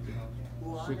everything lately.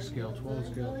 6 scale,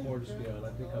 12 scale, 4 scale, and I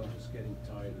think I'm just getting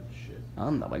tired of the shit.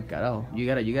 I'm not like carajo. You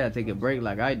gotta take a break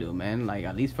like I do, man. Like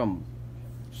at least from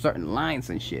certain lines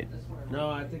and shit. No,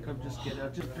 I think I'm just getting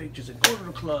out just pictures and go to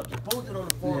the clubs and post it on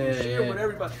the forum and share with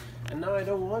everybody. And now I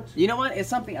don't want to. You know what? It's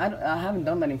something I haven't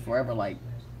done that in forever, like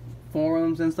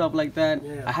forums and stuff like that.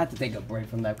 Yeah. I had to take a break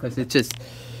from that because it's just,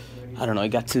 I don't know, it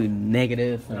got too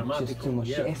negative and just too much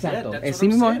shit. Exacto.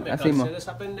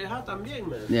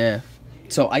 Yeah.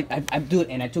 So I do it,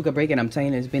 and I took a break, and I'm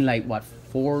saying it's been like what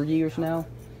 4 years now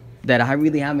that I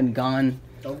really haven't gone.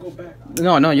 Don't go back.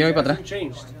 No, yo voy para atrás. It hasn't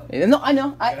changed. No, I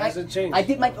know. It hasn't changed. I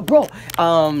did my bro.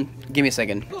 Give me a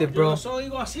second. No, yo solo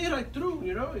digo así right through,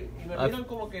 you know. Y me miran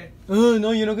como que.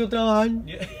 No, yo no quiero trabajar.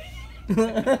 Yeah.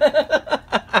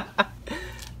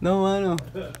 No, mano.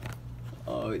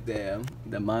 Oh damn,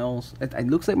 the Miles. It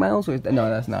looks like Miles, or no,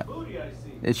 that's not.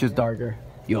 It's just darker.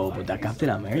 Yo, but that Captain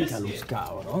America looks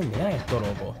cabrón. Mira esto,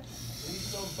 loco. Need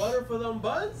some butter for them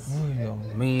buns? Ay, Dios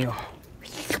mío.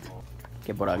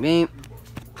 Que por aquí.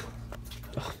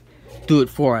 Dude,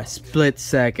 for a split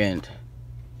second,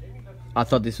 I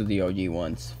thought this was the OG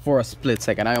ones. For a split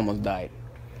second, I almost died.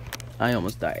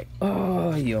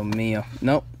 Oh, Dios mío.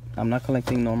 Nope, I'm not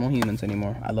collecting normal humans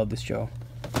anymore. I love this show.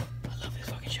 I love this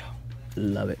fucking show.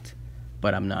 Love it.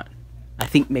 But I'm not. I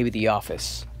think maybe The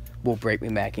Office will break me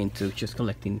back into just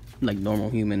collecting like normal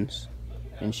humans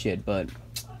and shit, but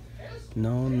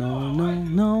no.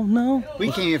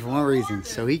 We came here for one reason,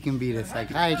 so he can be the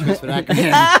psychiatrist for that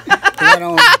man. I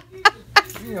don't.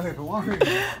 We're here for one reason.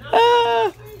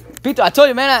 Pitu, I told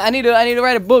you, man, I need to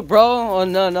write a book, bro,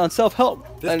 on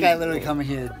self-help. This guy literally coming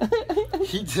here.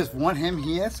 He just want him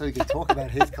here so he can talk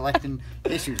about his collecting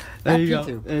issues. There you go.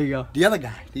 Pitu. There you go. The other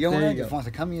guy, the owner, There you just go. wants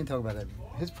to come here and talk about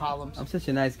his problems. I'm such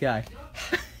a nice guy.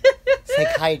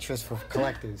 Psychiatrist for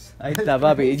collectors. Ahí está,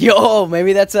 papi. Yo,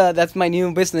 maybe that's my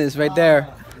new business right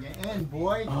there. You're in,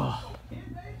 boy. Oh,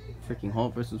 freaking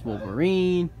Hulk versus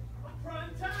Wolverine.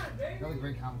 Another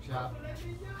great comic shop.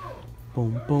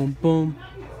 Boom, boom, boom.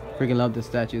 Freaking love the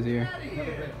statues here.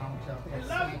 Another great comic shop.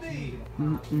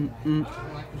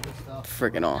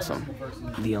 Freaking awesome.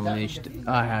 The Unleashed.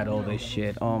 I had all this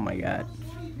shit. Oh my god.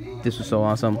 This was so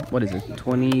awesome. What is it?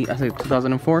 I say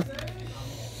 2004?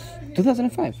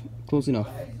 2005. Close enough.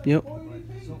 Yep.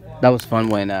 That was fun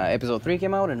when episode 3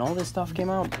 came out and all this stuff came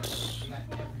out.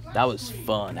 That was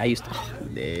fun. I used to...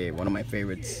 They're one of my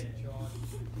favorites.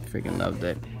 Freaking loved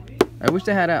it. I wish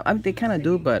they had a... I mean, they kind of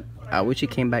do, but I wish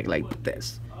it came back like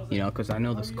this. You know, because I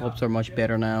know the sculpts are much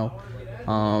better now.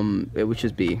 It would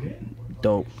just be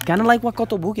dope. Kind of like what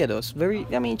Kotobukiya does. Very...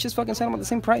 I mean, just fucking sell them at the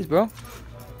same price, bro.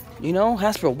 You know,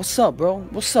 Hasbro, what's up, bro?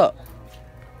 What's up?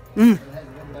 Ooh.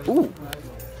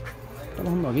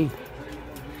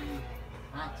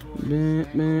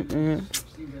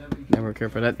 Never care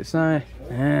for that this side.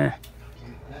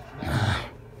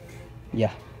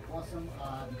 Yeah.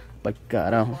 But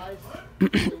carajo.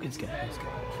 This guy.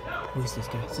 Who is this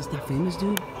guy? Is this that famous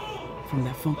dude from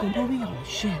that Funko movie? Oh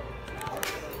shit.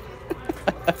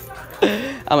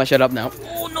 I'ma shut up now.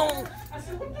 Oh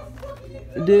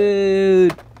no.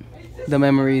 Dude. The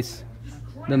memories.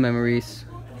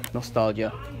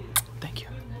 Nostalgia. Thank you.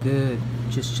 Dude,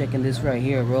 just checking this right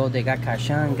here, bro. They got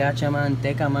Kashan, Gachaman,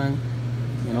 Tekaman.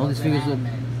 And all these figures look...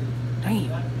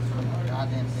 Damn.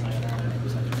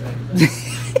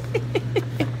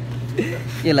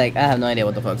 You're like, I have no idea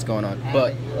what the fuck's going on.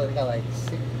 But...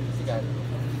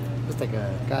 It's like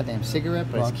a goddamn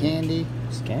cigarette, but it's candy.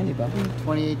 It's candy, bro.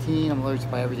 2018, I'm allergic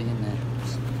to buy everything in there.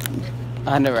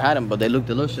 I never had them, but they look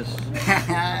delicious.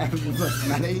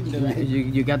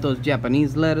 You got those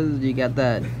Japanese letters, you got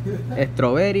that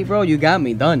strawberry, bro. You got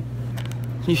me done.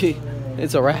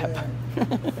 It's a wrap.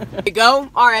 There you go.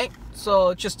 All right.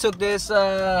 So just took this.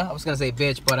 I was gonna say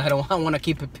bitch, but I want to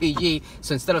keep it PG.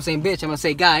 So instead of saying bitch, I'm gonna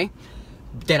say guy.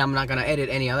 Then I'm not gonna edit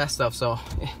any of that stuff. So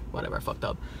whatever, I fucked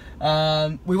up.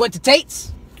 We went to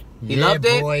Tate's. He loved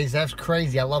it. Boys, that's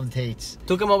crazy. I love the Tate's.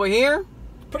 Took him over here.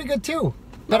 Pretty good too.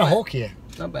 Got a Hulk here.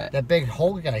 Not bad. That big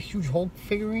Hulk, got a huge Hulk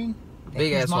figurine.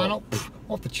 Big ass model.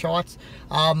 Off the charts.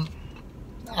 I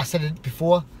said it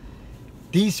before.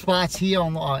 These spots here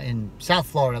in South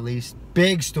Florida, at least,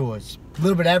 big stores. A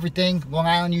little bit of everything. Long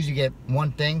Island usually get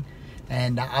one thing,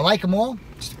 and I like them all.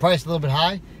 Just the price a little bit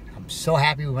high. I'm so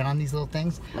happy we went on these little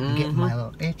things. I'm getting my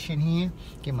little itch in here.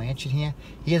 Get my itch in here.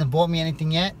 He hasn't bought me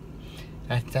anything yet.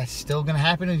 That's still gonna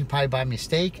happen. He can probably buy me a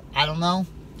steak. I don't know.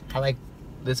 I like.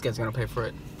 This guy's gonna pay for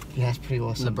it. Yeah, that's pretty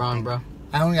awesome. LeBron, bro.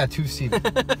 I only got 2 seats.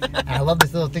 And I love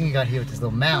this little thing you got here with this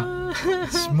little mount.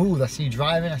 It's smooth. I see you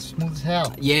driving. It's smooth as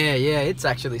hell. Yeah, it's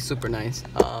actually super nice.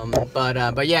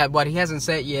 But yeah, what he hasn't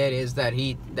said yet is that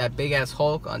that big ass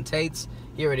Hulk on Tate's,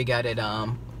 he already got it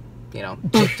you know,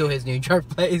 shipped to his New York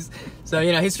place. So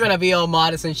you know he's trying to be all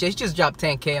modest and shit. He just dropped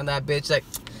 10K on that bitch, like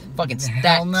fucking stacked.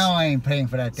 Hell no, I ain't paying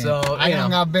for that thing. So, I don't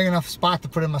got a big enough spot to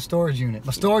put in my storage unit.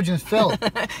 My storage unit's filled.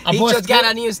 He just got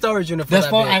a new storage unit for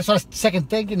that bitch. I started second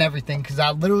thinking everything because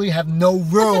I literally have no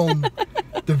room.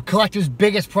 The collector's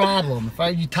biggest problem. If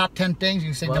I do top 10 things, you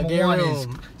can say number 1 is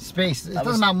space. It's not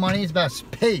about money, it's about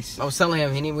space. I was telling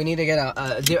him we need to get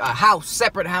a house,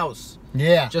 separate house.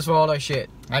 Yeah. Just for all that shit.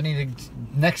 I need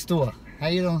a next door. How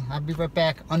you doing? I'll be right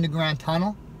back. Underground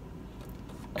tunnel.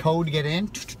 Code to get in.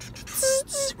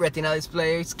 Retina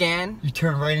display, scan. You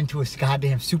turn right into a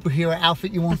goddamn superhero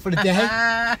outfit you want for the day.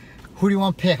 Who do you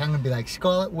want to pick? I'm going to be like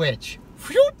Scarlet Witch.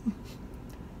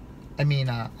 I mean,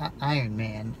 Iron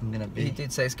Man, I'm going to be. He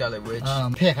did say Scarlet Witch.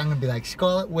 I'm going to be like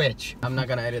Scarlet Witch. I'm not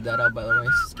going to edit that out, by the way.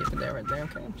 Skip it there right there,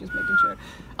 okay? I'm just making sure.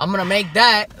 I'm going to make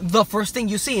that the first thing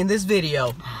you see in this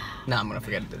video. Nah, I'm going to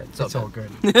forget to do that. It's all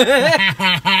good.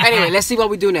 Anyway, let's see what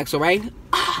we do next, all right?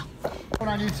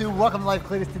 On YouTube, welcome to Life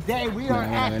Cletus. Today we are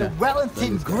at the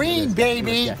Wellington Green,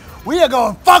 baby. We are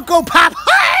going Funko Pop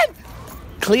hard.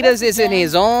 Cletus is in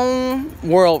his own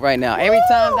world right now. Every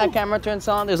time that camera turns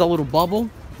on, there's a little bubble,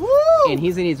 and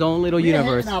he's in his own little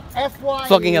universe.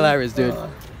 Fucking hilarious, dude.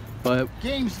 But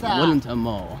Wellington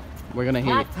Mall, we're gonna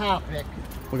hit. Hot Topic.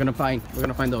 We're gonna find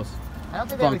those. I don't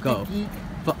think Funko.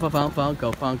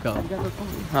 Funko.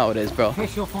 How it is, bro.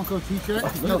 Official Funko t-shirt.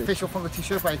 No official Funko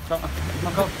t-shirt by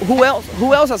Funko. Who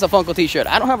else has a Funko t-shirt?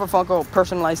 I don't have a Funko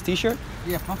personalized t-shirt.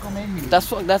 Yeah, Funko made me. That's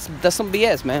some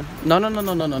BS, man. No. Well, I don't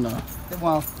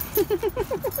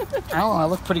know. I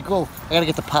look pretty cool. I gotta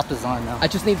get the poppers on now. I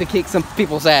just need to kick some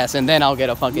people's ass and then I'll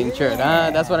get a fucking shirt.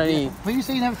 That's what I need. But you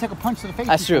say you never took a punch to the face.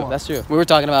 That's before. true. That's true. We were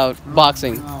talking about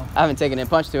boxing. No. I haven't taken a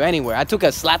punch to anywhere. I took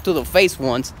a slap to the face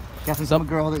once. Definitely some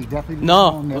girl that you definitely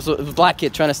No, it was a black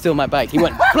kid trying to steal my bike. He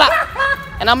went flap,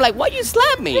 and I'm like, "Why you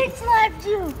slap me?" He slapped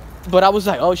you. But I was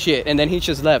like, "Oh shit!" And then he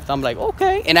just left. I'm like,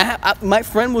 "Okay." And my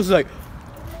friend was like,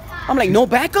 "I'm like, no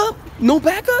backup, no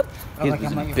backup." I'm like,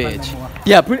 I'm not your friend no more.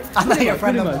 Yeah, pretty. I'm not your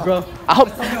friend no much, more. bro.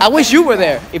 I wish you were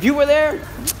there. If you were there,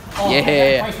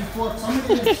 yeah. I want to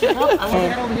get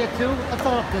over here too. Let's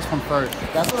start off this one first.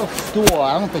 That little store.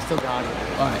 I don't know if they still got it.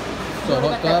 All right. So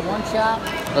that one shop.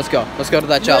 Let's go. Let's go to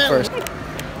that shop first.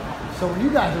 So when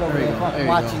you guys are over there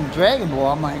watching Dragon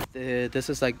Ball, I'm like, this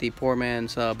is like the poor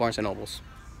man's Barnes and Nobles.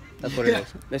 That's what it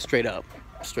is. It's straight up.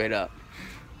 Straight up.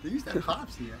 They used to have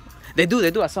hops here. They do.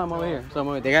 I saw them over here.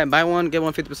 They got buy one, get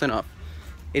one 50% off.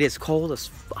 It is cold as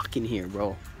fucking here,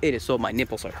 bro. It is so my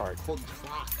nipples are hard. Cold as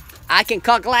fuck. I can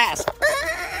cut glass.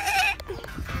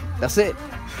 That's it.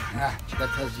 Ah, that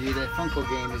tells you that Funko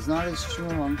game is not as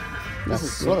strong. This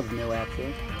is sort of new,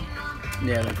 actually.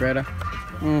 Yeah, the Greta.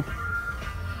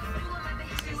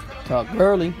 Talk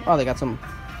girly. Oh, they got some.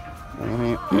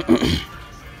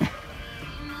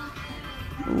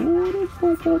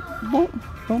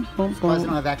 Surprised they don't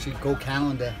have actually Go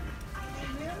Calendar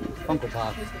Funko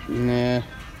Pop. Nah,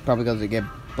 probably because they get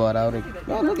butt out.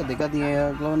 Oh, look at they got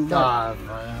the glowing dot.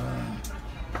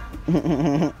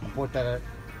 I bought that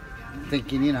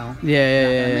thinking, you know, Yeah. not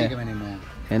gonna make them anymore.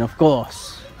 And of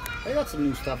course, They got some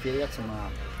new stuff here. They got some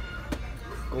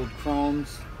gold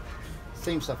chromes.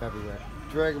 Same stuff everywhere.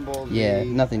 Dragon Ball Z. yeah,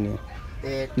 nothing new.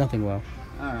 Nothing well.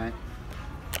 Alright.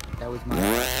 That was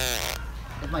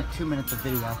my 2 minutes of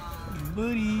video.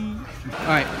 Buddy.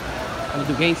 Alright, we'll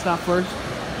do GameStop first.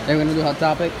 Then we're gonna do Hot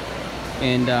Topic.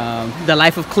 And the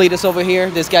life of Cletus over here.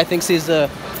 This guy thinks he's He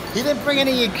didn't bring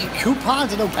any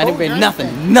coupons or no codes. I didn't bring nothing.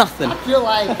 I feel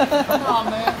like, come on,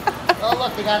 man. Oh,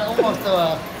 look, they got almost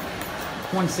a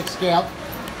 1/6 scale.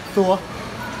 Thor.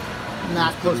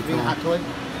 Not close to being a hot toy.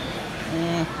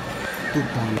 Too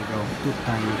tiny, bro. Too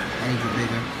tiny. I need you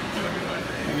bigger.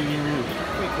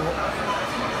 Pretty cool.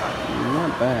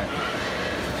 Not bad.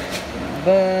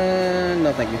 But no,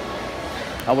 thank you.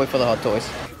 I'll wait for the hot toys.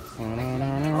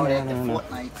 Oh, they have the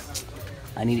Fortnite.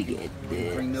 I need to get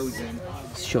this. Bring those in.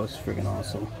 This show is freaking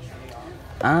awesome.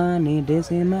 I need this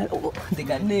in my. Oh, they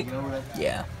got Nick.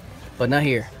 Yeah, but not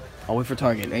here. I'll wait for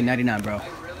Target. $8.99, bro.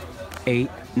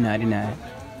 $8.99.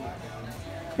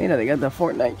 You know they got the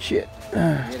Fortnite shit.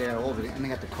 Yeah, they got all of it, and they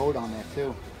got the code on there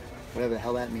too. Whatever the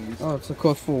hell that means. Oh, it's a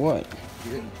code for what?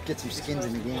 You can get some skins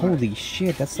in the game. Holy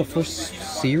shit! That's the first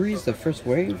series, the first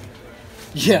wave.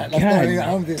 Yeah, that's not even, I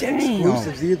don't think damn.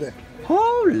 exclusives either.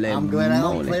 Holy I'm glad I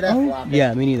don't play that flop.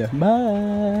 Yeah, me neither.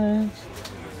 Bye.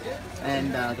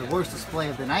 And the worst display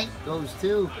of the night goes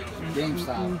to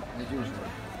GameStop, as usual.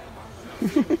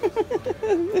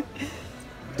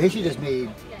 They should just made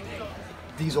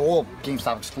these all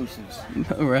GameStop exclusives.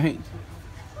 Right.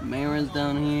 Marin's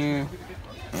down here.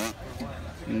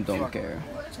 Don't care.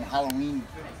 Some Halloween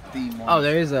theme. Oh,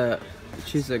 there is a.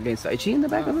 She's a GameStop. Is she in the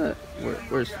back of it?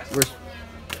 Where's?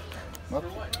 What?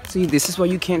 See, this is why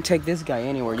you can't take this guy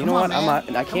anywhere. You know what?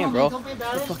 I can't, bro.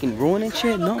 You're fucking ruining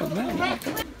shit. No, man.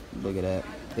 Look at that.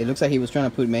 It looks like he was trying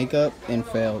to put makeup and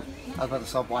failed. I was about to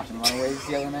stop watching Runaways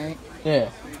the other night. Yeah.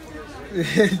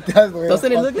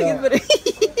 Doesn't it look like it?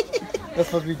 That's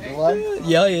supposed to be blood?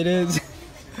 Yeah, it is.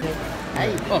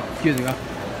 Hey. Oh, excuse me, bro.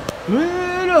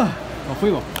 Bueno.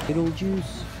 Fuimos.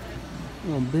 Beetlejuice.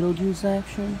 Little Beetlejuice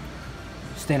action.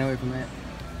 Stand away from that.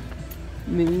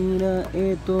 Mira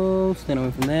esto. Stand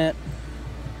away from that.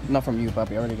 Not from you,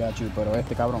 papi. I already got you, pero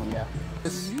este cabrón, yeah.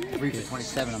 3 for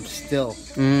 27, I'm still.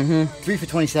 3 for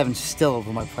 27, still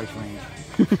over my price range.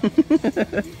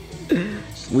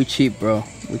 We cheap, bro.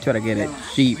 We try to get it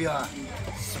cheap. We are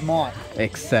smart.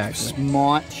 Exactly.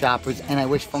 Smart shoppers, and I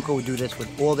wish Funko would do this with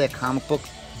all their comic book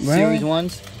series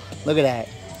ones. Look at that.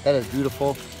 That is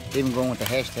beautiful. They're even going with the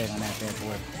hashtag on that bad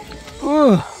boy.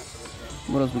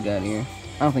 What else we got here?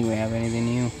 I don't think we have anything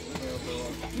new.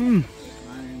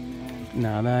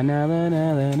 Na.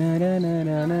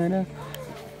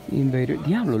 Invader.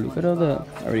 Diablo, look at all the...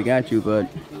 I already got you, but...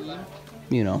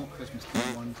 You know.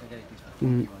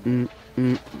 Oh,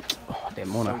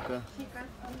 demona.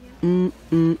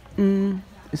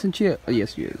 Isn't she? Oh,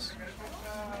 yes, she is.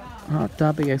 Hot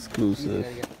Topic exclusive.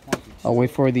 I'll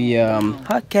wait for the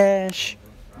hot cash.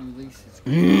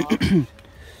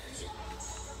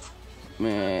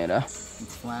 Mira.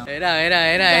 I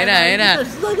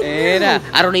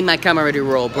don't need my camera to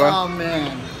roll, bro. Oh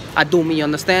man. I do me, you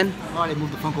understand? I already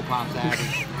moved the Funko Pops out.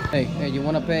 Hey, you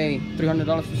wanna pay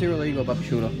 $300 for cereal? There you go, Papi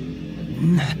Chulo.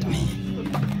 Not me.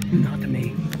 Not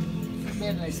me.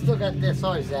 Man, they still got this.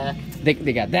 Sorry, Zach. They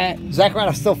got that. Zach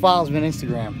Ryder still follows me on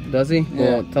Instagram. Does he? Yeah.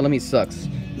 Well, tell him he sucks.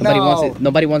 Nobody wants it.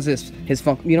 Nobody wants his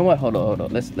Funko. You know what? Hold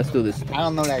on. Let's do this. I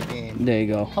don't know that game. There you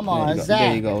go. Come on, Zach.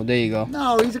 Zach. There you go.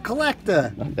 No, he's a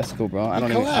collector. That's cool, bro. I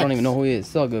don't even know who he is.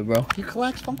 It's all good, bro. He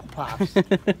collects Funko Pops.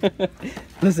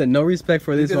 Listen, no respect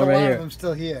for this one right here. I'm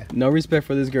still here. No respect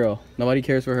for this girl. Nobody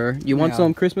cares for her. You want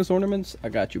some Christmas ornaments? I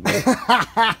got you, bro.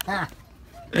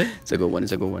 It's a good one.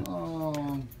 It's a good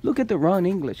one. Look at the Ron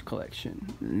English collection.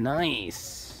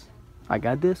 Nice. I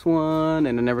got this one,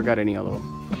 and I never got any other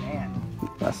one. Man.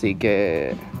 Así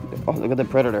que... Oh, look at the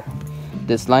Predator.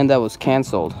 This line that was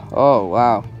canceled. Oh,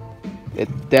 wow. It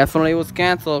definitely was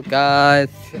canceled, guys.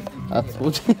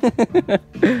 Vamos a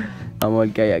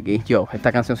ver qué hay aquí. Yo,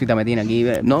 esta cancioncita me tiene aquí.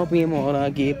 No vimos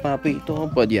aquí,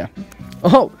 papito. But yeah.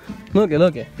 Oh, look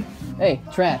it. Hey,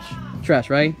 trash. Trash,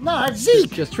 right? No, that's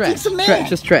Zeke. Just trash. Zeke's a man.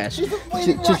 Just trash. He's the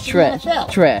leading Just rusher in the trash. NFL.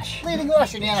 Trash. Leading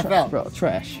rusher in the NFL. Bro,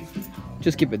 trash.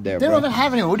 Just keep it there, They bro. don't even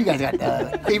have anyone. What do you guys got?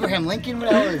 Abraham Lincoln?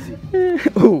 What the hell is he?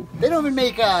 Ooh. They don't even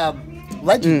make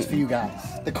legends for you guys.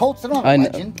 The Colts, they don't have a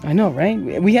legend. I know, right?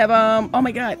 We have, oh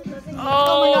my god.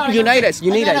 Oh, Unitas.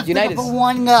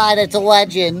 One guy that's a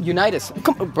legend. Unitas.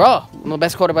 Come on, bro. One of the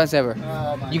best quarterbacks ever.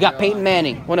 Oh my You got God. Peyton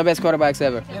Manning. One of the best quarterbacks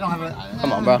ever. They don't have a...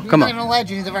 Come on, bro. He's Come not on. even a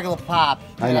legend. He's a regular pop.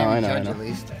 I know. At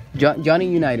least. Johnny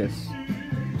Unitas.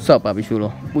 What's up, Papi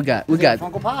Chulo? We got. Is it a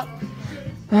Funko Pop?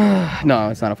 No,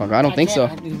 it's not a Funko. I don't think so.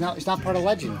 It's not part of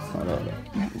Legends.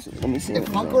 Let me see. If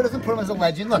Funko doesn't put him as a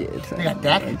legend, look, they got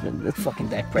Dak. That's fucking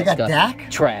Dak They Prescott. got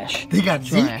Dak. Trash. They got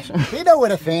Trash. Zeke. They know where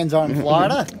the fans are in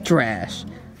Florida. Trash.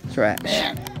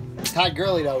 Man, Todd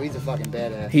Gurley though, he's a fucking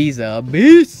badass. He's a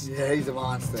beast. Yeah, he's a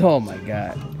monster. Oh my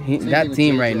god. That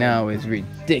team right now is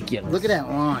ridiculous. Look at that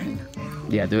line.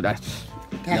 Yeah, dude. That's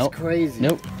nope. crazy.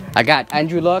 Nope. I got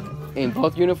Andrew Luck in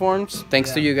both uniforms,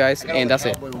 thanks to you guys, and that's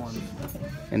it.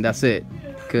 And that's it.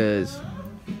 Cause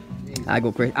I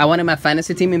go crazy. I wanted my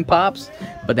fantasy team in Pops,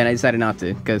 but then I decided not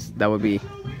to, cause that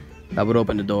would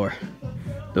open the door.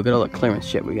 Look at all the clearance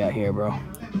shit we got here, bro.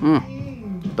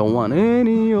 Don't want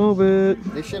any of it.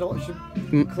 They should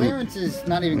clearance is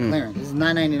not even clearance. This is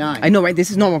 $9.99. I know, right? This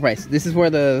is normal price. This is where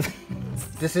the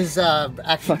This is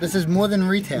actually this is more than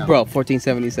retail. bro,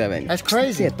 $14.77. That's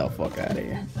crazy. Get the fuck out of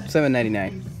here.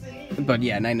 $7.99. But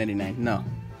yeah, $9.99. No.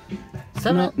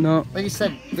 No. Like you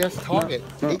said, there's Target.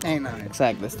 No. $8.99.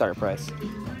 Exactly. Start price.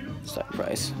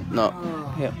 No.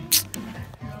 Yeah.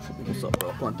 What's up, bro?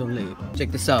 Quantum League.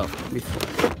 Check this out.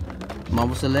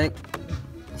 Marvel Select.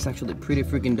 It's actually pretty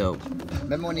freaking dope.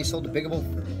 Remember when he sold the buildable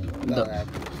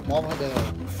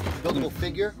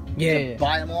figure? Yeah.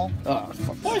 Buy them all. Oh,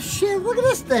 fuck. Oh shit! Look at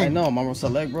this thing. I know, Marvel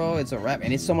Select, bro. It's a wrap,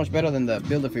 and it's so much better than the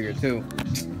Build-A-Figure too.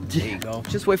 There you go.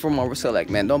 Just wait for Marvel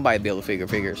Select, man. Don't buy Build-A-Figure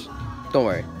figures. Don't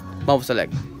worry. Marvel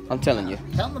Select. I'm telling you.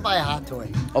 Tell them to buy a hot toy.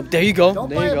 Oh, there you go.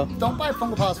 Don't buy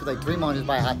Funko Pops with like 3 months. Just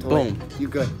buy a hot toy. Boom. You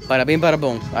good? Bada bing, bada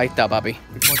boom. Ahí está, papi.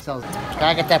 Before it sells.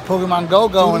 Gotta get that Pokemon Go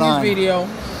going on. video.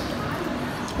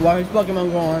 While he's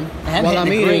Pokemon going. And While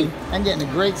I'm eating. I'm getting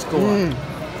a great score.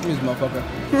 This motherfucker.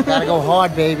 Gotta go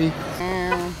hard, baby.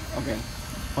 Okay.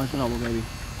 Punch over, baby.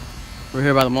 We're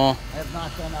here by the mall. I have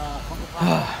not done Funko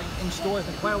Pops in stores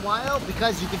in quite a while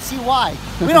because you can see why.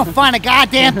 We don't find a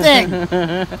goddamn thing.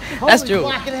 That's true.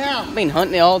 Holy fucking hell. I've been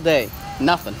hunting it all day.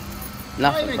 Nothing.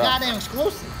 Not Nothing, even a bro. goddamn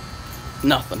exclusive.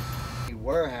 Nothing. We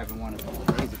were having one a couple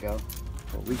of days ago.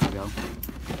 Or a week ago.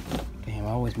 Damn,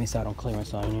 I always miss out on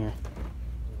clearance on here.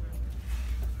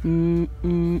 Oh,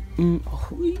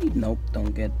 nope,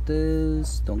 don't get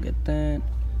this. Don't get that.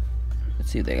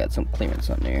 Let's see if they got some clearance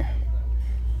on there.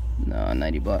 No,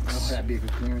 90 bucks. That'd be a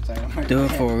good clearance item. Do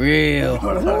it for real.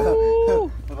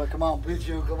 I'm like, come on, bitch,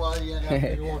 you come on, you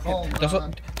gotta walk home.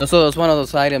 That's one of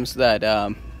those items that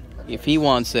if he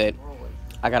wants it,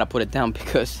 I gotta put it down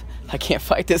because I can't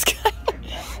fight this guy.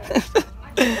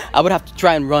 I would have to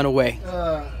try and run away.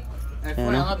 That's why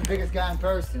I'm not the biggest guy in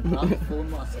person, but I'm full of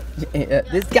muscle.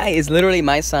 This guy is literally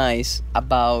my size.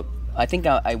 About, I think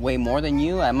I weigh more than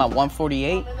you. I'm at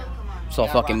 148. So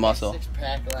fucking muscle. Look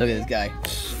at this guy.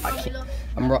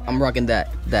 I'm rocking that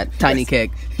tiny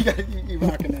keg. You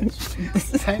rocking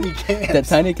that tiny keg. That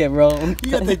tiny keg, bro.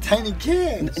 You got the tiny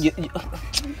kegs.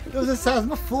 Those are the size of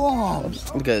my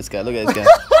forearms. Look at this guy. Look at this guy.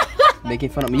 Making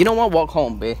fun of me. You know what? Walk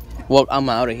home, babe. Walk. I'm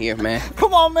out of here, man.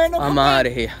 Come on, man. I'm out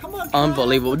of here.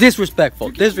 Unbelievable.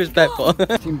 Disrespectful. Disrespectful.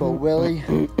 Steamboat Willie.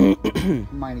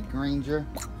 Mighty Granger.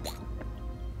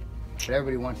 But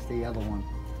everybody wants the other one.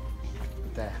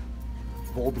 With the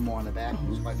Voldemort on the back.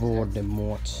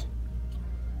 Voldemort.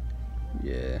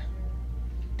 Yeah.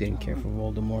 Didn't care for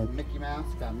Voldemort. Mickey Mouse.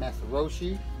 Got Master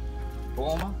Roshi.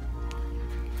 Bulma.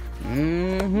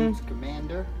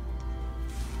 Commander.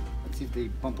 Let's see if they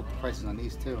bump up the prices on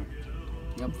these too.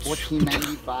 Yep,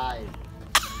 $14.95.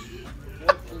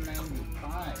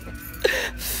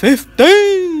 $14.95.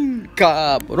 15.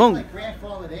 Cabrón. My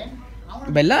grandfathered in.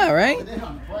 Bella, right?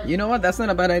 You know what? That's not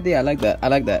a bad idea. I like that. I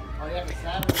like that. Oh, yeah, the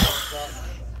Savage World.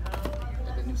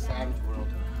 The new Savage World.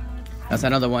 That's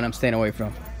another one I'm staying away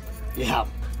from. Yeah.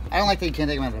 I don't like that you can't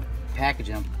take them out of the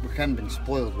packaging. We've kind of been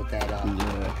spoiled with that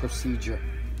procedure.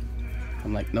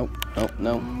 I'm like, nope.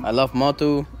 I love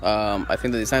Motu. I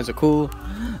think the designs are cool,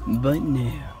 but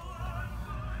no.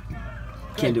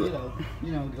 Can't do it.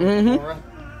 You know, Aura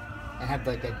and have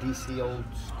like that DC old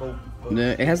scope.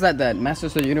 Yeah, it has that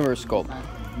Masters of the Universe scope.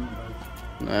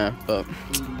 Nah, but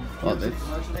They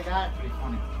got pretty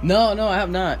funny. No, I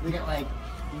have not. They got like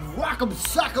Rock'em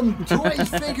Sock'em Toys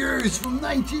figures from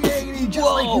 1980, just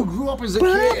like you grew up as a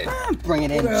kid. Bring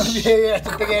it in. Yeah, it's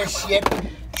a big ass shit.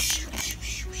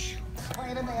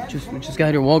 We just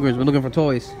got here Walgreens. We're looking for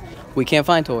toys. We can't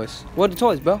find toys. What are the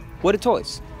toys, bro? What are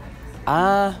toys?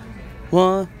 I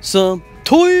want some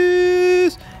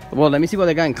toys. Well, let me see what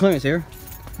they got in clearance here.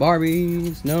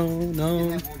 Barbies. No.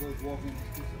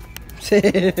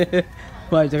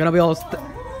 Why, they're gonna be all.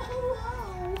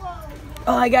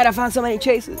 Oh my god, I found so many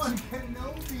chases.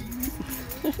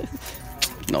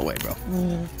 No way, bro.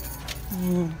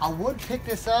 I would pick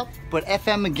this up, but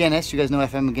FM McGinnis, you guys know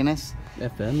FM McGinnis?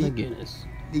 FM McGinnis.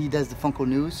 He does the Funko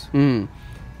News.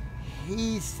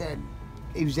 He said,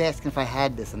 he was asking if I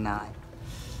had this or not.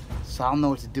 So I don't know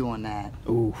what to do on that.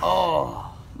 Ooh.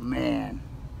 Oh, man.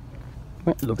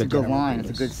 Look It's a at good that. line.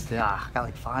 It's a good, I got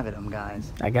like 5 of them,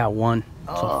 guys. I got one.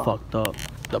 So fucked up.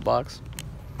 The box.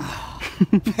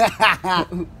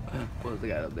 What was the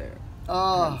guy up there?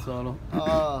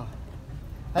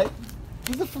 Hey,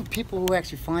 these are for people who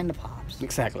actually find the pops.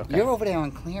 Exactly. Okay. You're over there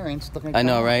on clearance looking at I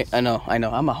know, pops. right? I know.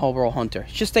 I'm a whole world hunter.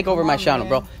 Just take over my on, channel,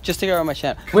 man. bro. Just take over my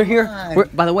channel. We're here.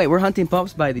 By the way, we're hunting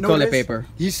pups by the toilet paper.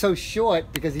 He's so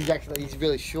short because he's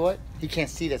really short. He can't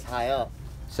see this high up.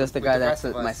 Says the With guy the that's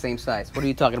rest of my us. same size. What are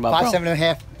you talking about, bro?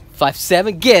 5'7.5".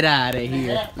 5'7"? Get out of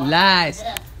here. Lies.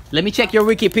 Let me check your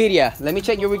Wikipedia.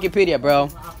 Bro.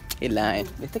 You're lying.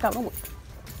 Este cabrón, güey.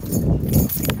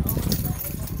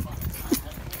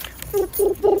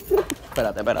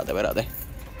 Espérate.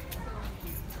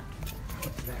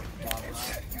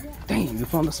 Damn, you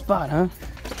found the spot, huh?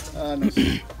 No.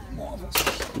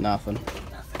 Nothing.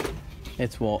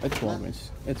 It's Walgreens.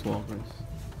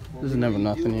 There's never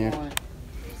nothing here.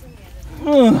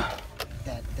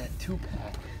 That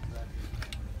 2-pack.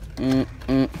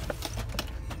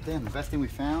 Damn, the best thing we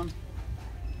found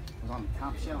was on the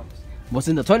top shelves. What's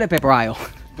in the toilet paper aisle?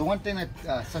 The one thing that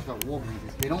sucks about Walgreens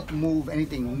is they don't move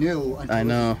anything new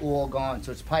until it's all gone.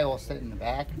 So it's probably all sitting in the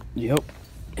back. Yep.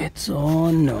 It's all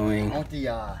annoying. I want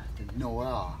the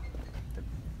Noir. The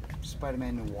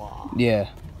Spider-Man Noir. Yeah.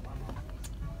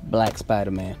 Black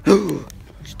Spider-Man.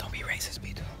 Just don't be racist,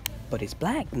 Pitu. But it's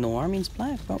black. Noir means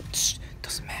black, bro.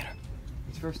 Doesn't matter.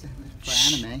 It's first for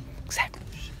anime. Exactly.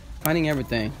 Finding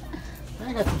everything.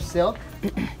 I got some silk.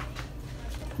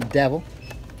 Devil.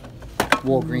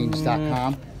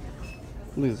 Walgreens.com.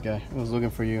 Look at this guy. I was looking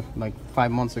for you like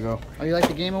 5 months ago. Oh, you like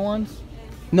the gamer ones?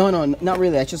 No, not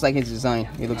really. I just like his design.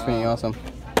 He looks pretty awesome.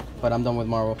 But I'm done with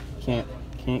Marvel. Can't.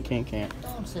 Don't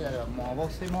say that about Marvel.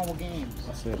 Say Marvel Games.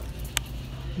 That's it.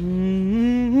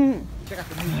 Check out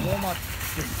the new Walmart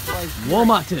displays.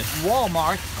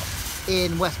 Walmart.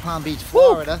 In West Palm Beach,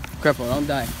 Florida. Careful, don't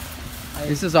die.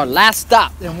 This is our last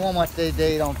stop. In Walmart,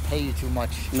 they don't pay you too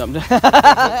much. No,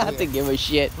 I have to give a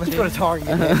shit. Let's go to Target.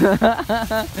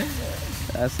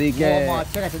 I see, guys.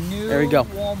 Walmart, check out the new There we go.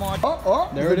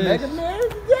 Walmart. There it is. Mega Man.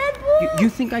 You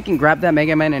think I can grab that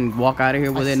Mega Man and walk out of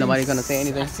here with it? Nobody's gonna say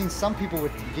anything? I've seen some people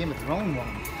with the Game of Thrones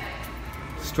one.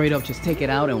 Straight up, just take it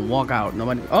out and walk out.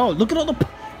 Nobody. Oh, look at all the.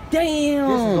 Damn.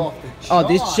 This is off the Oh,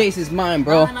 this chart. chase is mine,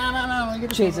 bro. No. $3. Get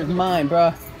this Chase one is right mine,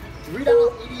 bro. here.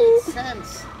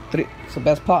 $3.88. It's the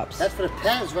best pops. That's for the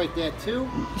Pez right there too.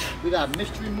 We got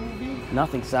Mystery Movie.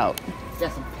 Nothing's out. We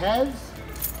got some Pez.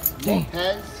 Dang. More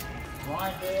Pez.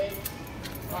 Blind bag.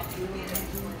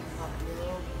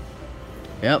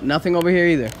 Yep, nothing over here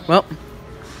either. Well,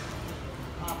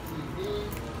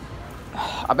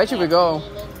 I bet you we go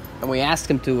and we ask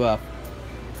him to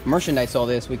merchandise all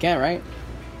this. We can, right?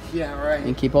 Yeah, right.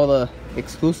 And keep all the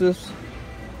exclusives.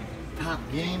 Top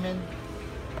Gaming.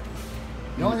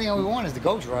 The only thing we want is the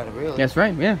Ghost Rider, really. That's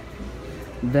right, yeah.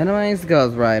 Venomized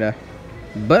Ghost Rider.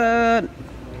 But,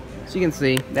 as you can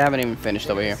see, they haven't even finished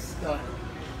over here. Stud.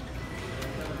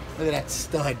 Look at that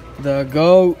stud. The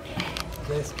GOAT.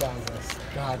 This guy's a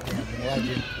goddamn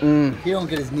legend. He don't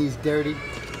get his knees dirty.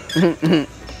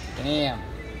 Damn.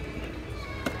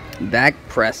 Dak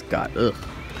Prescott. Ugh.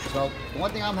 So, the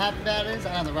one thing I'm happy about is I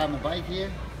have to ride my bike here.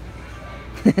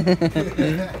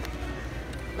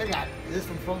 Look at this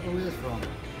from Funko. Who is this from?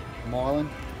 Marlin.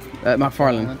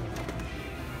 McFarlane.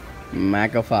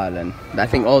 McFarlane. I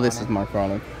think all this is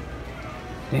McFarlane.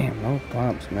 Damn, no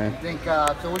pops, man. You think,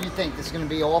 so what do you think? This is going to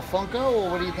be all Funko, or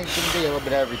what do you think it's going to be? A little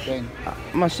bit of everything?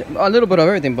 A little bit of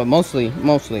everything, but mostly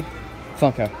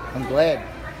Funko. I'm glad.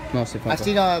 Mostly Funko. I've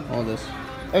seen all this.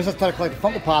 ever since I started collecting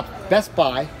Funko Pop, Best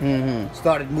Buy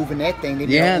started moving that thing. They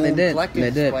did their own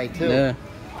collector's display too. Yeah.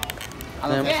 I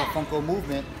don't know if it's a Funko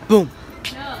movement. Boom.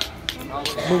 Oh,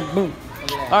 Boom, boom.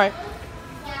 All right.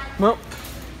 Well.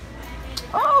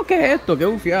 Oh, ¿qué es esto? Qué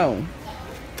bufiado.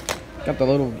 Got the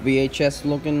little VHS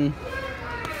looking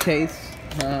case.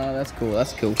 That's cool.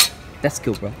 That's cool. That's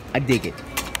cool, bro. I dig it.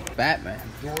 Batman.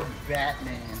 Your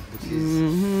Batman, which is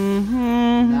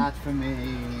not for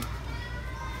me.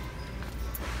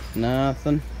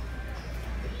 Nothing.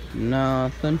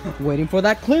 Nothing. Waiting for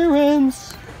that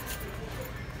clearance.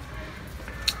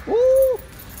 Woo!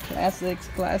 Classics,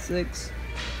 classics.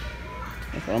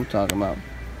 That's what I'm talking about.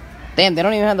 Damn, they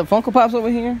don't even have the Funko Pops over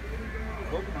here?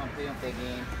 Pokemon thing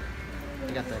game.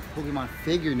 They got the Pokemon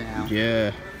figure now.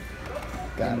 Yeah.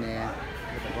 Got in there.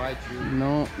 With the Raichu.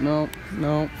 No.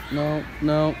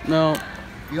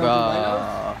 You don't do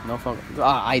Legos? No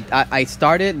Funko. I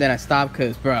started, then I stopped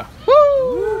because, bruh.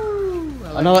 Woo!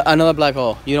 Another black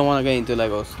hole. You don't want to get into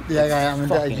Legos. Yeah, I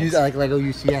like Lego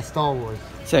UCS Star Wars.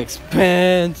 It's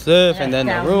expensive, and then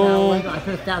the room. I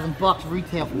paid $1,000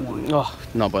 retail for one. Oh,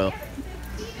 no, bro.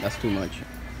 That's too much.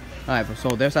 Alright, so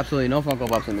there's absolutely no Funko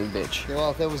Pops in this bitch.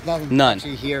 Well, there was nothing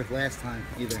actually here last time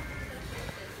either.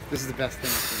 This is the best thing.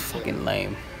 Fucking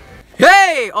lame.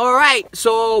 Hey! Alright,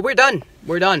 so we're done.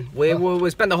 We're done. We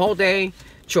spent the whole day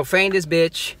chauffeuring this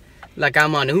bitch like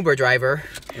I'm an Uber driver.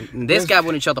 And this guy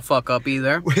wouldn't shut the fuck up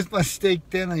either. Where's my steak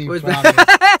dinner, you Where's promise?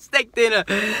 steak dinner?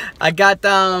 I got,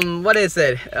 what is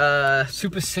it?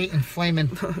 Super Satan Flamin'.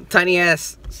 Tiny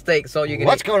ass steak, so you can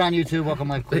What's going on, YouTube? Welcome,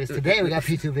 Life Cletus. Today we got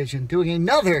Pituvision doing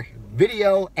another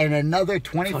video and another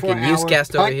 24-hour fucking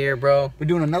newscast over here, bro. We're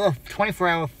doing another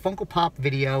 24-hour Funko Pop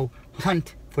video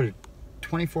hunt for the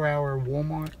 24-hour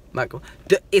Walmart. Michael,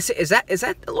 is that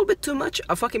a little bit too much?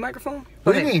 A fucking microphone?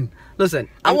 What do you mean? Listen,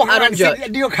 I don't judge.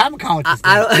 New York Comic Con with this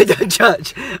I don't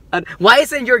judge. Why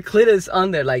isn't your Cletus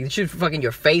on there? Like, it should fucking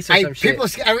your face or some shit.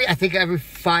 I think every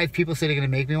 5 people say they're gonna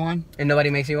make me one. And nobody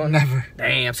makes you one? Never.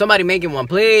 Damn, somebody making one,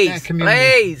 please. Yeah,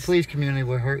 community. Please, community,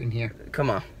 we're hurting here. come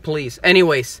on, please.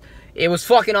 Anyways, it was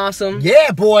fucking awesome.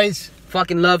 Yeah, boys.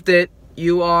 Fucking loved it.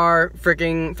 You are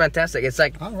freaking fantastic. It's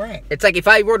like, all right. It's like if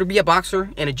I were to be a boxer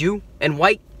and a Jew and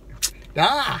white,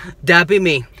 that'd be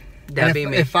me. That'd be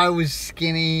me. If I was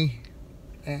skinny,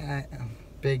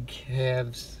 big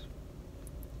halves.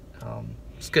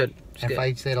 It's good. If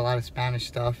I said a lot of Spanish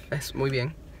stuff. Es muy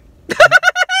bien.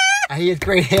 He has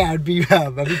great hair. I'd be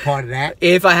part of that.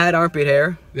 If I had armpit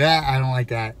hair. Yeah, I don't like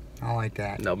that. I don't like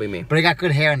that. That'll be me. But I got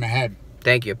good hair in the head.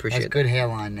 Thank you. Appreciate it. Good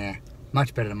hairline there.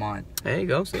 Much better than mine. There you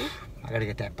go. See? I gotta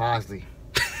get that Bosley.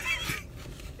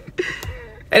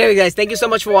 Anyway, guys, thank you so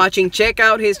much for watching. Check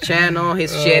out his channel.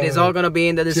 His shit is all gonna be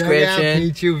in the description.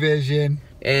 Pituvision.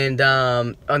 And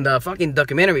on the fucking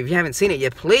documentary, if you haven't seen it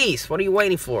yet, please, what are you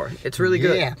waiting for? It's really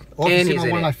good. Yeah. Also, and see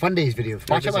one of my Fun Days videos.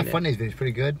 Watch out my Fun Days videos. It's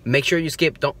pretty good. Make sure you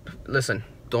skip. Don't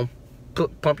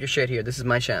pump your shit here. This is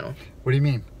my channel. What do you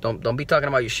mean? Don't be talking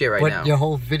about your shit right now. Your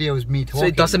whole video is me talking. So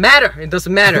it doesn't matter. It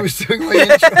doesn't matter. I was doing my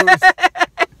intros.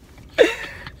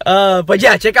 But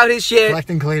yeah, check out his shit.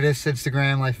 Collecting Cletus,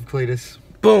 Instagram, Life of Cletus.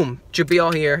 Boom. Should be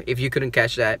all here if you couldn't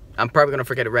catch that. I'm probably going to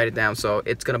forget to write it down, so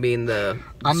it's going to be in the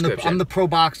description. I'm the pro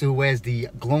boxer who wears the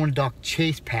glow-in-the-dark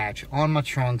chase patch on my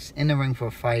trunks in the ring for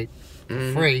a fight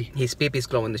for free. His peepee's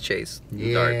glow in the chase.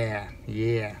 Yeah,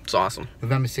 yeah. It's awesome.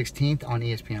 November 16th on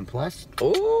ESPN+.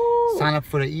 Oh. Sign up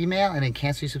for the email and then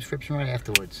cancel your subscription right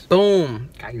afterwards. Boom.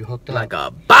 Got you hooked up. Like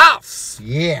a boss.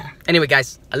 Yeah. Anyway,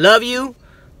 guys, I love you.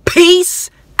 Peace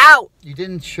out. You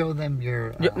didn't show them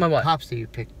your my what? pops that you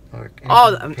picked. Or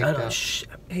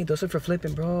Hey, those are for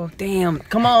flipping, bro. Damn.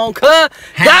 Come on, cut.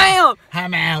 Damn.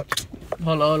 I'm out.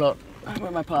 Hold on. Where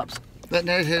are my pops? Look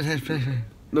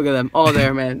Look at them. All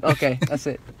there, man. Okay, that's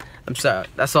it. I'm sorry.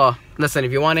 That's all. Listen,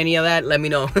 if you want any of that, let me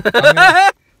know.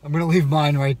 I'm gonna leave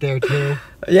mine right there too.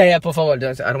 Yeah, por favor. I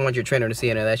don't want your trainer to see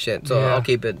any of that shit, so Yeah. I'll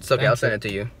keep it. It's okay. I'll send it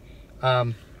to you.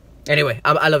 Anyway,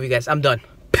 I love you guys. I'm done.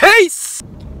 Peace.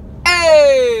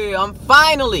 Hey, I'm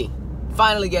finally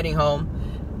getting home.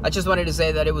 I just wanted to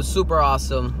say that it was super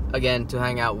awesome again to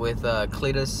hang out with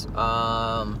Cletus.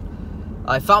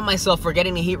 I found myself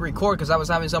forgetting to hit record because I was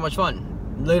having so much fun.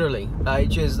 Literally, I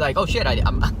just like, oh shit,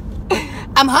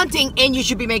 I'm hunting and you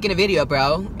should be making a video,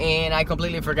 bro. And I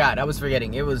completely forgot. I was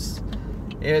forgetting.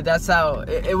 That's how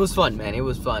it was fun, man. It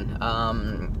was fun.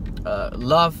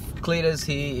 Love Cletus.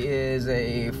 He is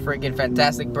a freaking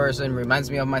fantastic person.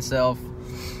 Reminds me of myself.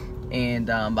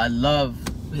 And I love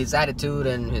his attitude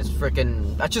and his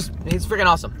freaking, he's freaking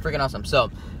awesome. So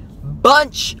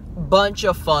bunch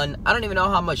of fun. I don't even know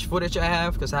how much footage I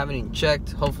have because I haven't even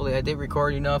checked. Hopefully I did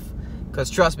record enough, because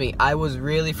trust me, I was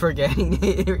really forgetting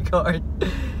to record.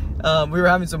 We were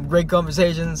having some great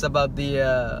conversations about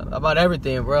about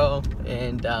everything, bro,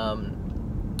 and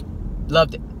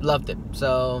loved it.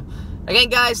 So again,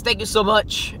 guys, thank you so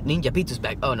much. Ninja Pitu's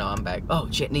back. Oh no, I'm back. Oh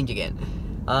shit, Ninja again.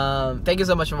 Thank you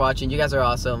so much for watching. You guys are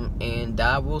awesome, and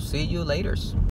I will see you later.